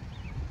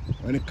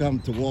when it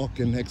comes to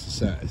walking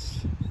exercise.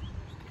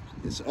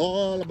 It's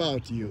all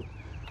about you.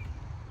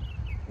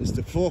 It's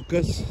to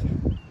focus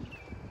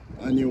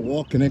on your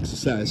walking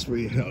exercise for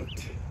your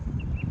health.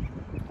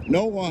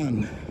 No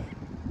one,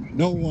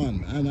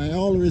 and I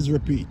always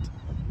repeat,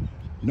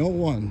 no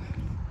one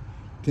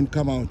can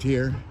come out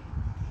here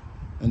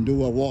and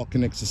do a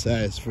walking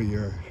exercise for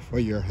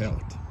your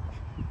health.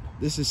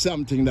 This is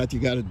something that you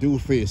got to do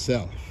for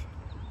yourself.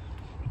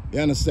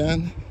 You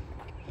understand?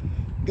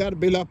 You got to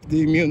build up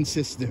the immune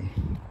system.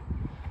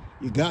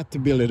 You got to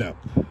build it up,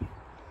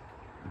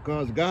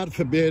 because God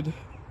forbid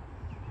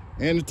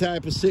any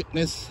type of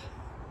sickness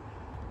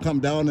come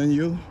down on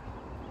you.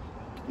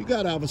 You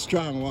got to have a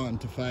strong one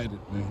to fight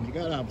it, man. You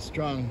got to have a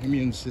strong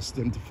immune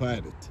system to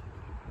fight it.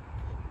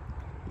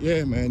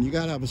 Yeah, man, you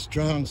got to have a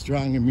strong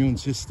immune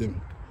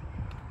system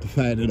to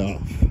fight it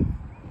off.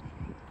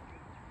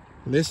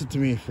 Listen to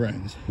me,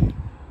 friends.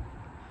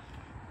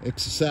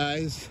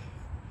 Exercise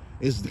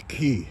is the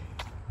key.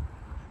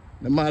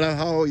 No matter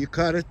how you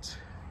cut it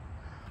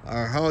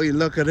or how you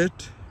look at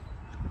it,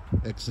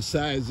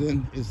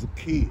 exercising is the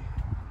key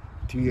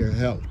to your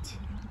health.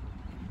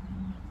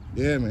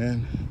 Yeah,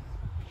 man.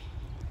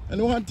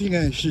 And one thing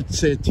I should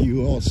say to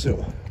you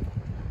also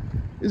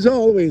is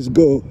always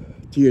go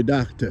to your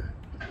doctor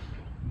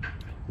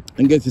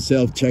and get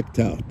yourself checked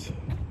out.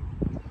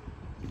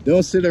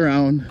 Don't sit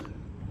around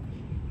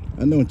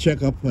and don't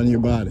check up on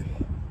your body.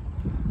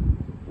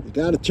 You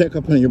gotta check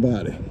up on your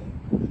body.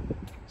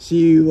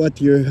 See what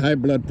your high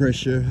blood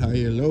pressure or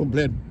your low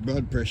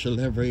blood pressure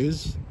level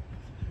is.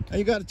 And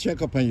you gotta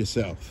check up on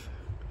yourself.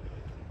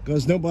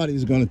 because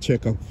nobody's going to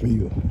check up for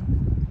you.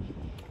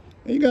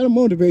 And you got to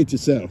motivate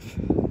yourself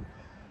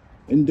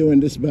in doing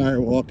this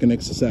barrier walking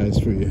exercise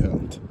for your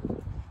health.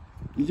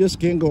 You just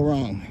can't go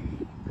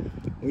wrong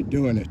with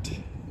doing it.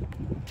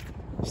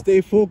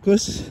 Stay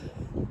focused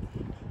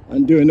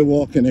on doing the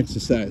walking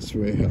exercise for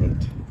your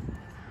health,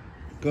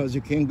 because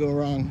you can't go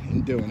wrong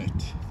in doing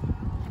it.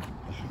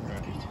 All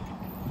right.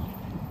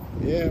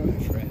 Yeah, my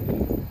friend.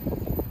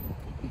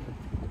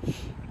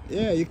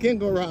 Yeah, you can't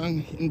go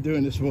wrong in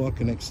doing this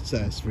walking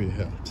exercise for your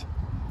health.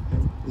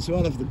 It's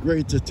one of the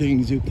greater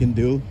things you can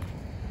do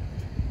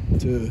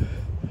to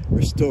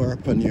restore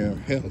upon your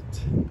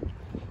health.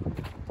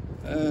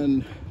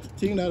 And the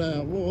thing that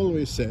I've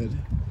always said,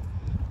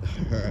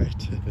 all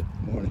right,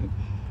 morning.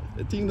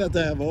 The thing that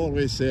I have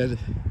always said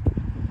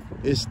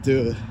is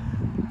to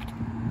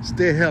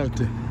stay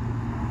healthy.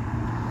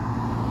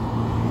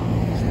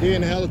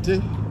 Staying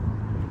healthy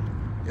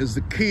is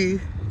the key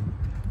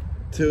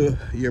to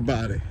your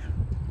body.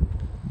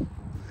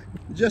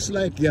 Just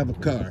like you have a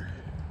car.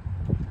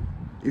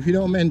 If you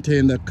don't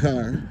maintain the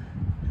car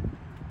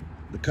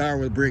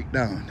will break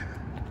down.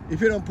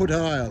 If you don't put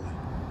oil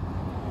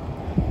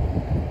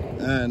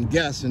and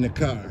gas in the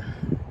car,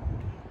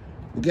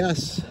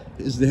 gas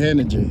is the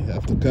energy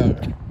of the car.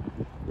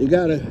 You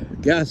gotta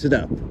gas it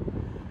up.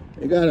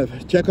 You gotta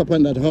check up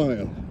on that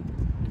oil.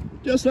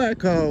 Just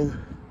like how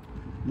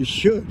you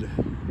should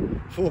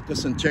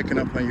focus on checking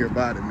up on your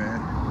body,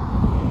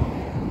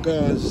 man.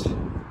 Because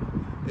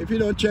if you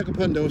don't check up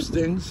on those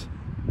things,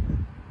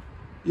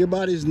 your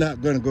body's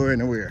not gonna go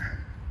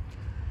anywhere.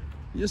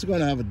 You're just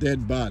gonna have a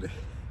dead body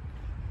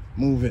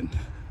moving.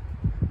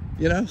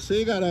 You know, so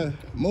you gotta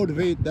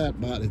motivate that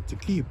body to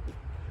keep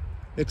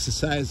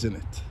exercising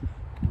it.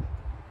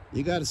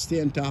 You gotta stay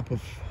on top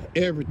of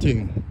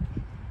everything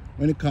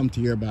when it comes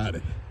to your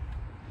body.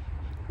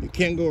 You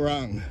can't go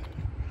wrong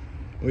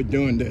with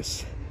doing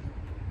this.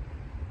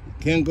 You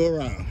can't go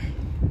wrong.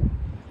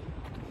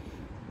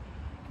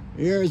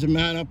 Here's a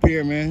man up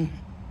here, man.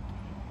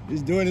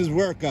 He's doing his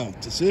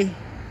workout, you see?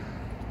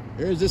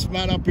 Here's this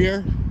man up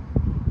here.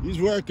 He's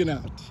working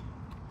out.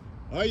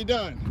 How you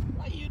doing?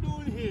 What are you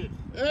doing here?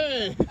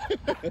 Hey,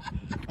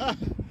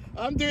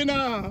 I'm doing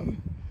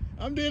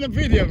a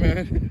video,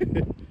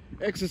 man.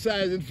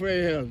 Exercising for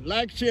your health.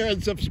 Like, share,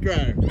 and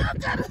subscribe.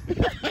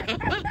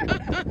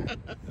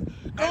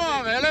 Come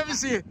on, man. Let me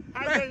see.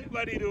 How's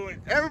everybody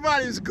doing?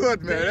 Everybody's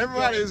good, man.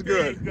 Everybody's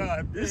good.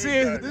 You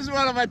see, this is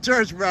one of my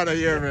church brother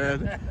here,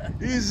 man.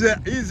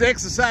 He's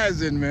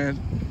exercising, man.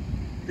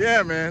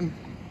 Yeah, man.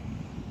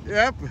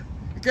 Yep.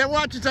 You can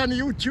watch it on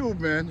YouTube,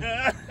 man.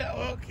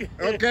 Okay.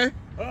 Okay?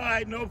 All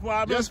right, no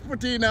problem. Just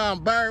put in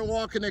barrier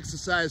walking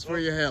exercise for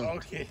your health.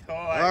 Okay, all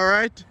right. All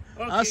right?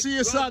 Okay, I'll see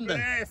you Sunday.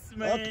 Bless,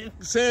 man. Okay.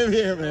 Same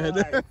here, man.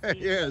 Right,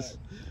 yes.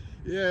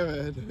 Yeah,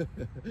 man.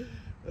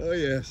 Oh,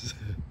 yes.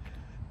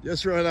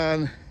 Just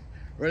running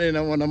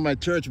on one of my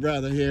church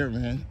brother here,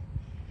 man.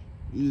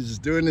 He's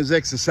doing his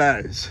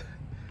exercise.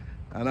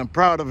 And I'm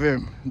proud of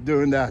him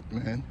doing that,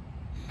 man.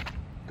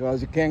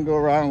 Because you can't go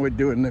wrong with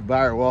doing the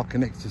barrier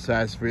walking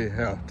exercise for your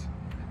health.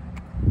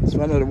 It's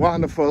one of the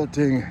wonderful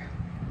things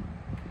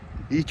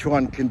each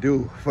one can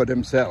do for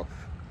themselves.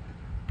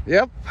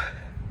 Yep.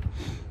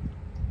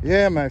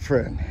 Yeah, my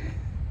friend.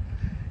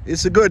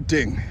 It's a good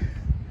thing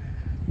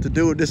to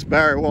do this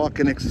barrier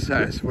walking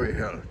exercise for your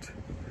health.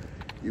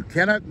 You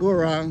cannot go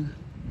wrong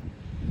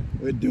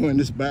with doing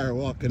this barrier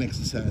walking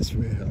exercise for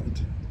your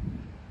health.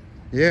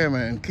 Yeah,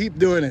 man. Keep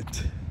doing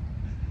it.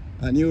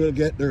 And you will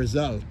get the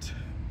result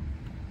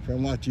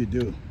from what you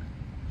do,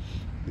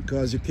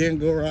 because you can't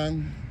go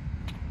wrong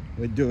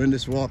with doing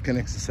this walking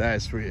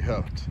exercise for your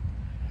health.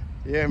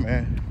 Yeah,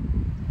 man.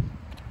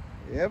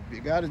 Yep, you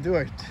got to do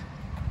it.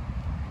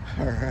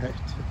 All right.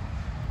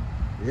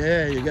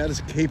 Yeah, you got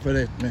to keep at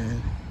it,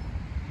 man.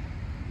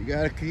 You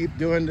got to keep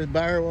doing the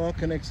barrier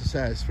walking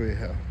exercise for your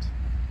health.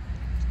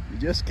 You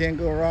just can't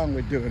go wrong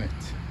with doing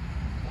it.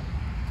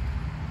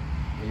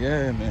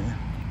 Yeah, man.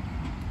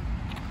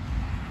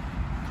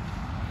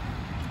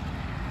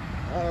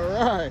 All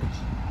right.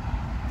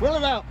 Pull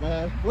it up,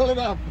 man. Pull it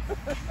up.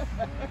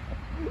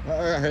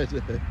 All right.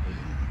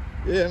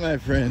 Yeah, my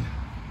friend.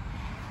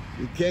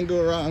 You can't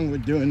go wrong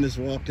with doing this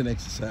walking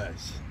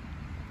exercise.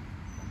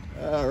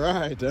 All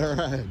right, all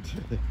right.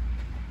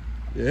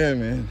 Yeah,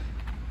 man.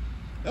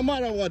 No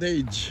matter what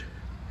age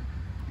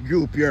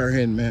group you're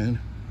in, man.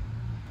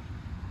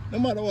 No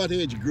matter what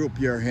age group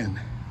you're in,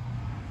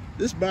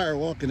 this barrier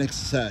walking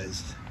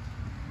exercise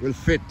will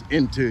fit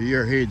into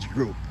your age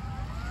group.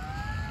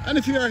 And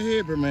if you're a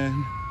neighbor,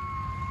 man,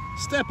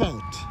 step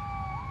out.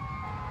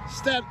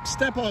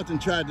 Step out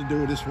and try to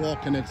do this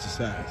walking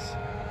exercise.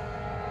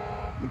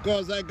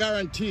 Because I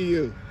guarantee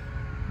you,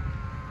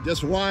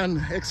 just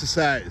one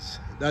exercise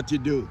that you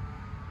do,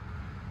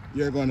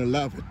 you're going to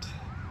love it.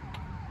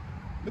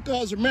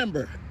 Because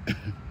remember,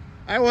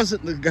 I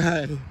wasn't the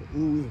guy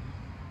who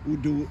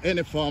do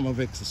any form of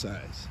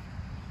exercise.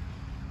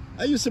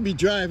 I used to be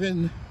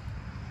driving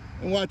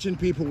and watching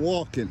people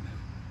walking.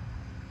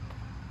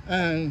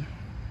 And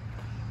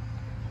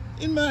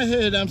in my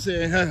head, I'm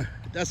saying,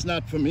 That's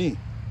not for me.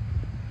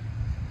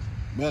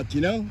 But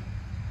you know,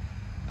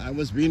 I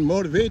was being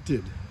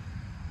motivated.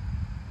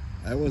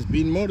 I was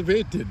being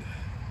motivated.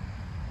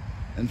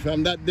 And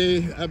from that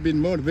day, I've been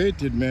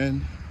motivated,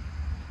 man.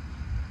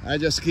 I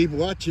just keep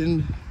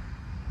watching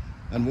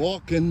and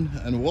walking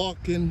and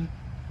walking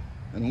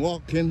and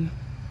walking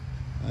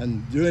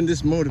and doing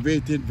this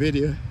motivated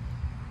video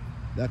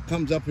that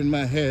comes up in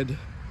my head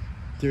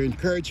to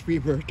encourage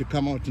people to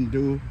come out and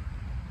do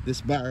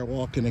this barrel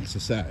walking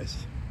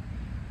exercise.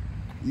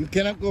 You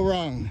cannot go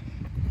wrong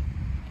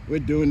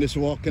with doing this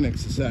walking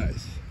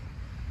exercise.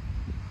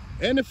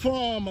 Any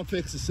form of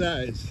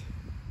exercise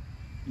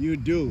you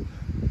do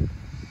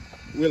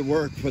will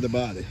work for the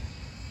body.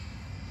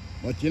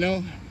 But you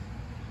know,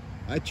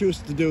 I choose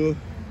to do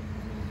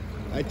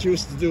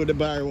the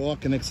barrel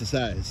walking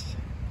exercise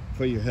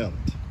for your health.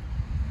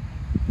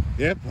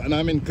 Yep, and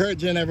I'm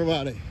encouraging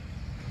everybody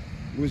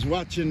who's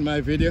watching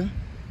my video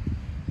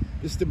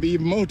is to be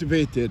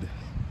motivated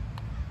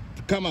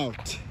to come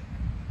out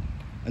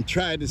and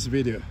try this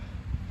video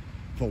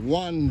for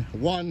one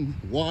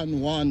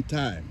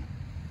time.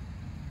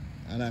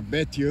 And I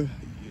bet you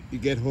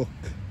get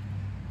hooked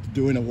to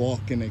doing a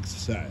walking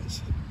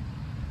exercise.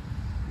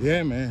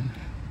 Yeah, man,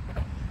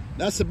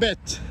 that's a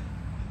bet.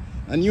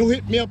 And you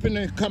hit me up in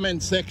the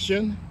comment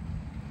section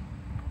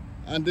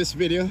on this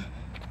video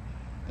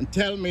and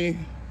tell me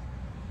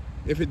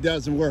if it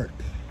doesn't work.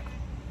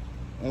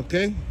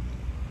 Okay?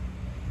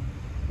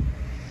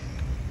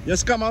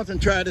 Just come out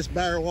and try this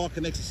barrel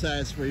walking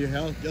exercise for your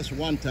health just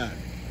one time.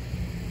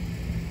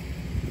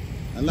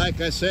 And like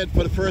I said,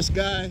 for the first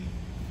guy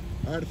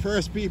or the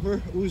first people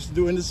who's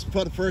doing this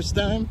for the first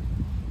time,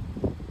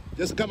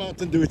 just come out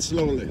and do it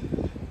slowly.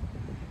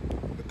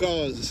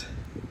 Because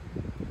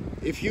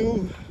if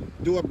you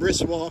do a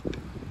brisk walk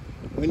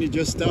when you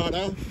just start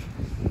off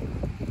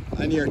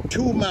and you're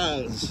 2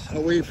 miles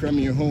away from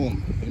your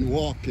home in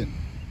walking,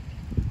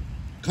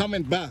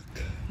 coming back,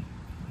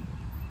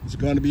 it's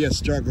going to be a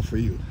struggle for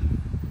you.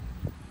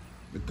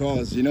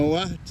 Because you know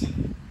what?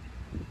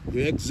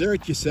 You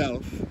exert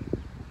yourself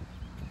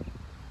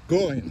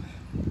doing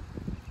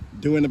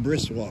a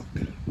brisk walk.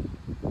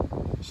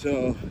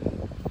 So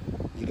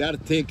you got to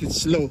take it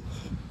slow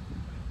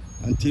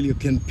until you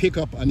can pick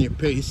up on your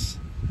pace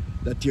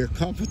that you're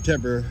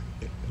comfortable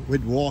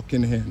with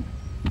walking in.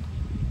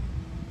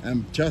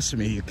 And trust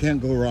me, you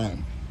can't go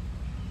wrong.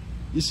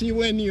 You see,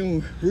 when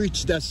you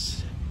reach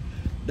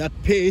that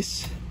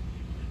pace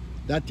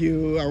that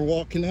you are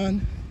walking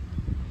on,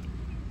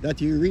 that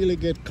you really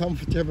get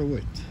comfortable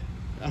with.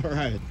 All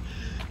right,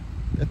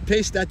 that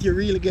pace that you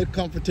really get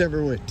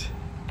comfortable with.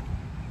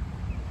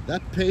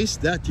 That pace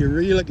that you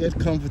really get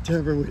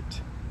comfortable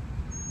with,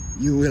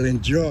 you will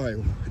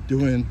enjoy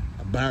doing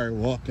a barrel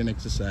walking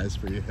exercise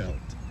for your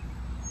health.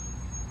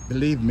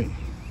 Believe me,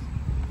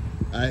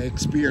 I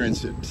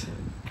experienced it.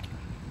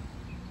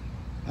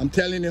 I'm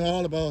telling you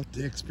all about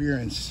the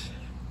experience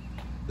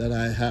that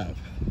I have.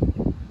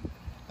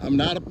 I'm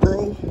not a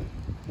pro,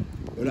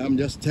 but I'm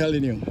just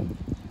telling you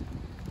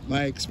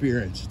my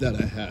experience that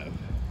I have.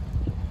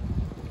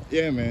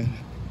 Yeah, man.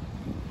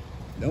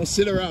 Don't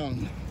sit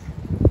around.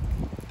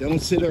 Don't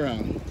sit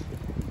around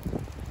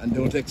and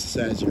don't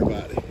exercise your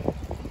body.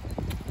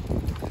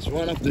 It's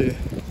one of the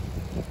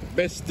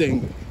best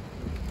things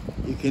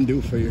you can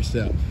do for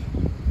yourself,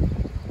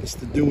 is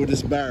to do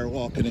this barrel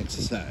walking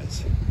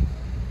exercise.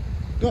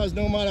 Because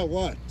no matter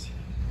what,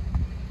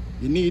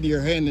 you need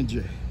your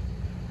energy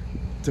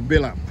to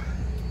build up,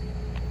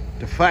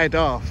 to fight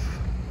off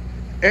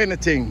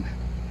anything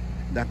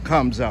that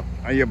comes up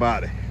on your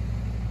body.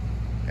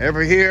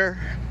 Every year,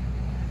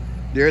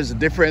 there's a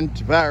different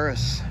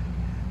virus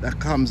that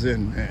comes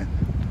in, man.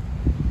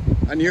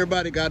 And your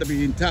body got to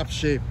be in top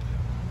shape,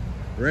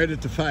 ready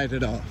to fight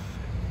it off.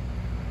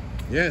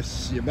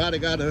 Yes, your body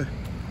the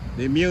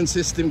immune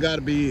system got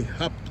to be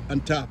up on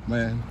top,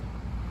 man.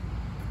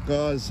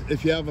 Because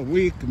if you have a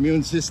weak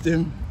immune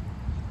system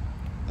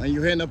and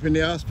you end up in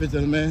the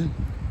hospital, man,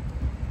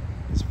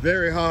 it's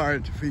very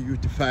hard for you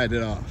to fight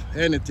it off,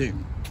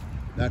 anything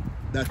that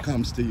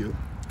comes to you.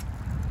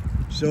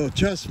 So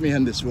trust me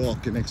on this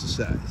walking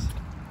exercise.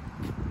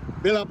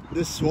 Build up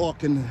this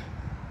walking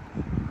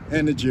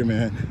energy,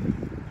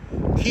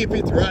 man. Keep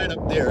it right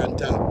up there on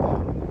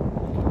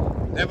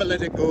top. Never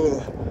let it go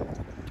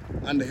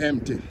on the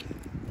empty.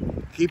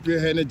 Keep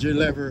your energy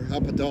level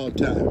up at all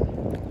times.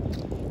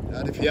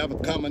 And if you have a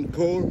common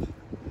cold,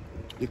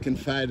 you can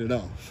fight it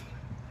off.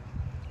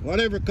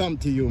 Whatever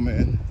comes to you,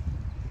 man,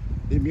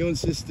 the immune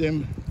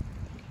system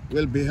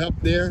will be up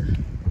there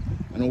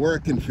and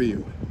working for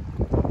you.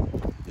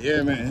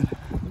 Yeah, man.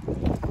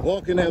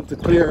 Walking helps to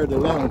clear the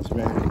lungs,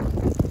 man.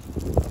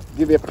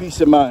 Give you a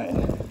peace of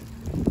mind.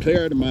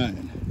 Clear the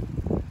mind.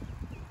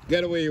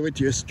 Get away with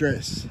your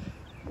stress.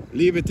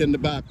 Leave it in the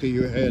back of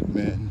your head,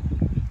 man.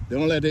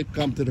 Don't let it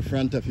come to the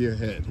front of your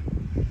head.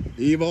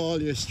 Leave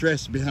all your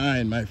stress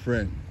behind, my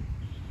friend.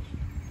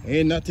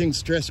 Ain't nothing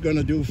stress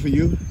gonna do for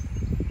you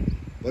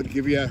but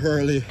give you a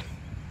early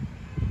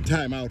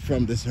time out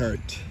from this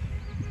hurt.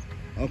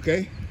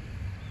 Okay?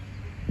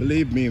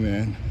 Believe me,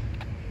 man.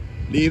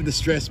 Leave the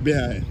stress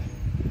behind.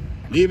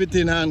 Leave it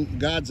in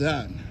God's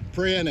hand.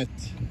 Pray on it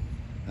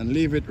and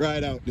leave it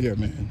right out there,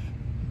 man.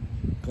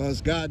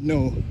 Because God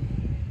knows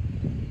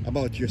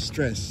about your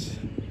stress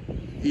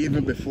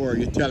even before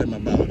you tell him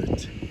about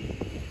it.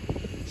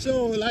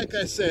 So, like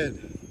I said,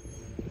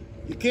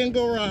 you can't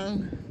go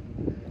wrong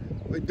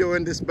with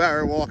doing this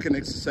barrel walking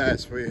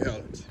exercise for your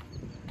health.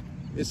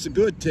 It's a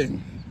good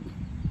thing.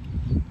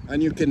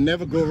 And you can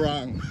never go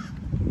wrong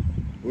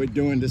with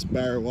doing this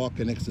barrel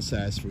walking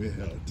exercise for your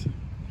health.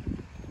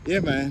 Yeah,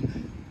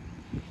 man.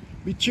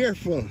 Be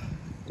cheerful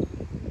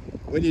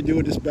when you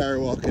do this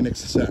barrel walking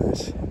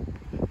exercise.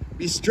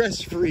 Be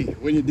stress-free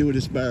when you do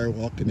this barrel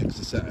walking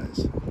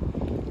exercise.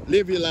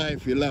 Live your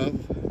life you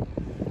love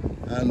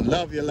and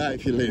love your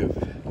life you live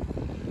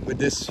with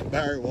this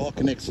barrel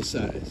walking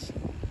exercise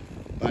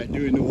by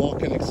doing the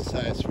walking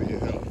exercise for your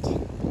health.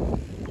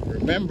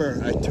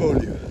 Remember, I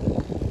told you,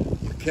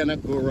 you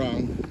cannot go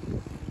wrong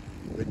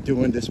with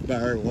doing this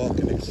barrel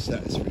walking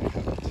exercise for your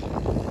health.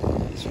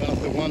 It's one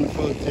of the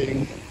wonderful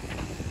things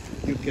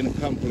you can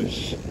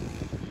accomplish.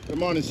 Good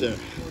morning, sir.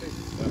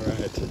 All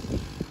right.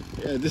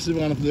 Yeah, this is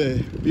one of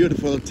the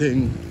beautiful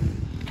things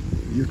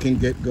you can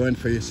get going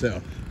for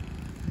yourself.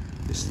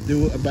 Is to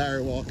do a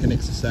barrel walking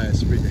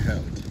exercise for your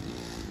health.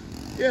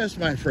 Yes,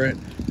 my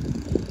friend.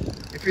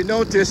 If you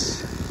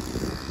notice,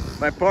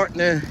 my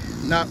partner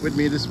not with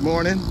me this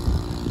morning,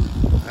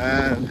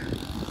 and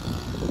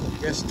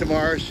I guess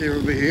tomorrow she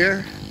will be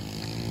here.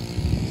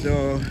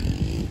 So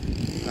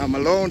I'm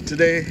alone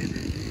today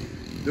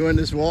doing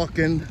this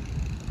walking,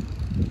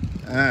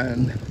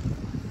 and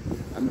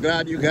I'm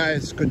glad you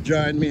guys could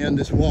join me on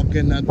this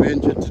walking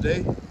adventure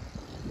today.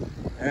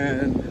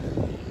 And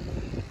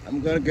I'm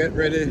gonna get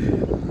ready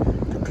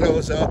to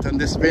close out on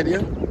this video.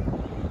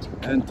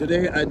 And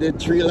today I did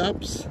 3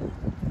 laps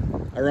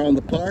around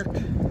the park,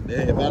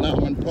 the Van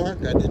Harmon Park.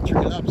 I did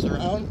 3 laps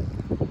around,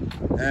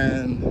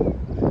 and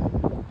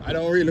I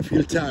don't really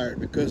feel tired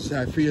because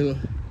I feel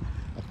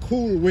a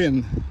cool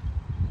wind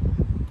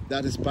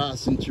that is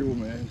passing through,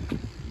 man,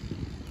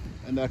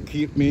 and that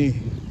keep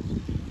me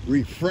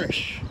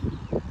refreshed,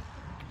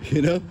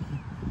 you know.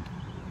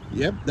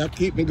 Yep, that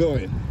keep me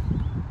going.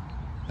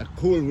 A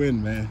cool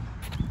wind, man.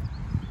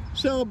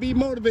 So be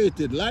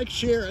motivated. Like,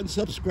 share, and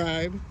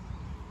subscribe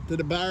to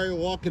the barrel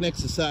walking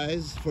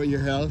exercise for your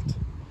health.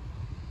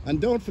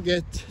 And don't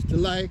forget to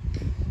like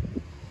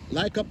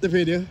up the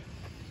video,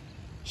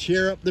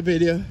 share up the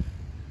video,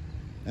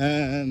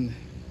 and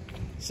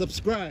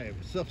subscribe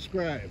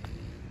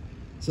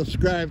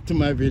to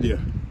my video.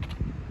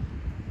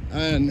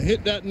 And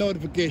hit that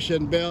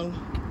notification bell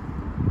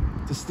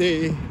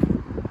to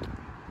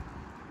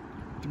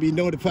be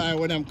notified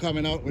when I'm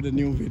coming out with a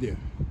new video.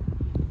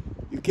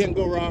 You can't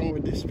go wrong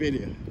with this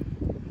video,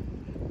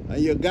 and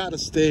you gotta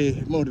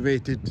stay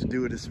motivated to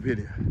do this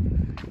video.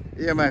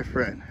 Yeah, my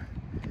friend,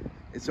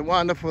 it's a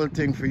wonderful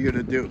thing for you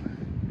to do,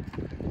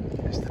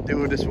 is to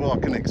do this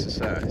walking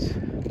exercise.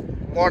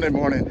 Morning.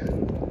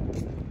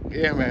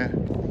 Yeah,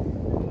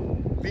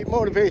 man, be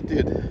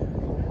motivated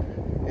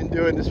in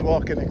doing this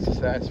walking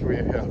exercise for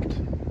your health.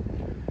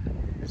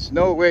 It's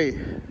no way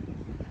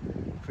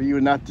for you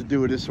not to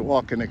do this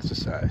walking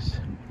exercise.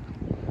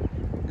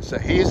 It's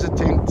an easy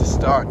thing to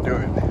start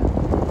doing.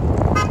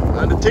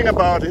 And the thing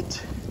about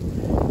it,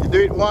 you do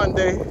it one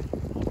day,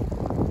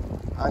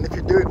 and if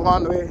you do it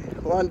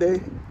one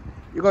day,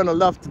 you're gonna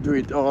love to do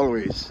it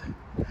always.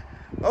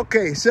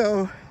 Okay,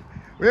 so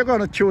we're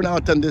gonna tune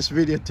out on this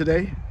video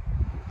today,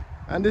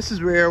 and this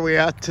is where we're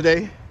at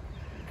today,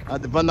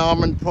 at the Van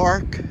Harmon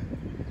Park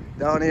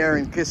down here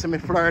in Kissimmee,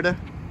 Florida,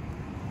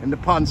 in the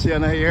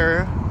Ponciana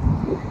area.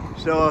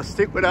 So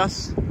stick with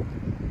us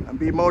and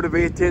be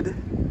motivated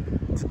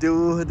to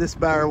do this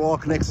barrel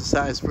walking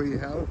exercise for your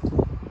health,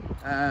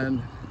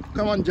 and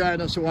come on, join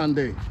us one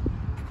day.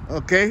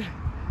 Okay,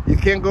 you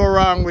can't go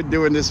wrong with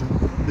doing this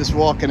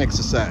walking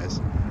exercise.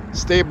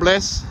 Stay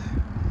blessed,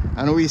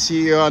 and we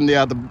see you on the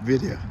other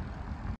video.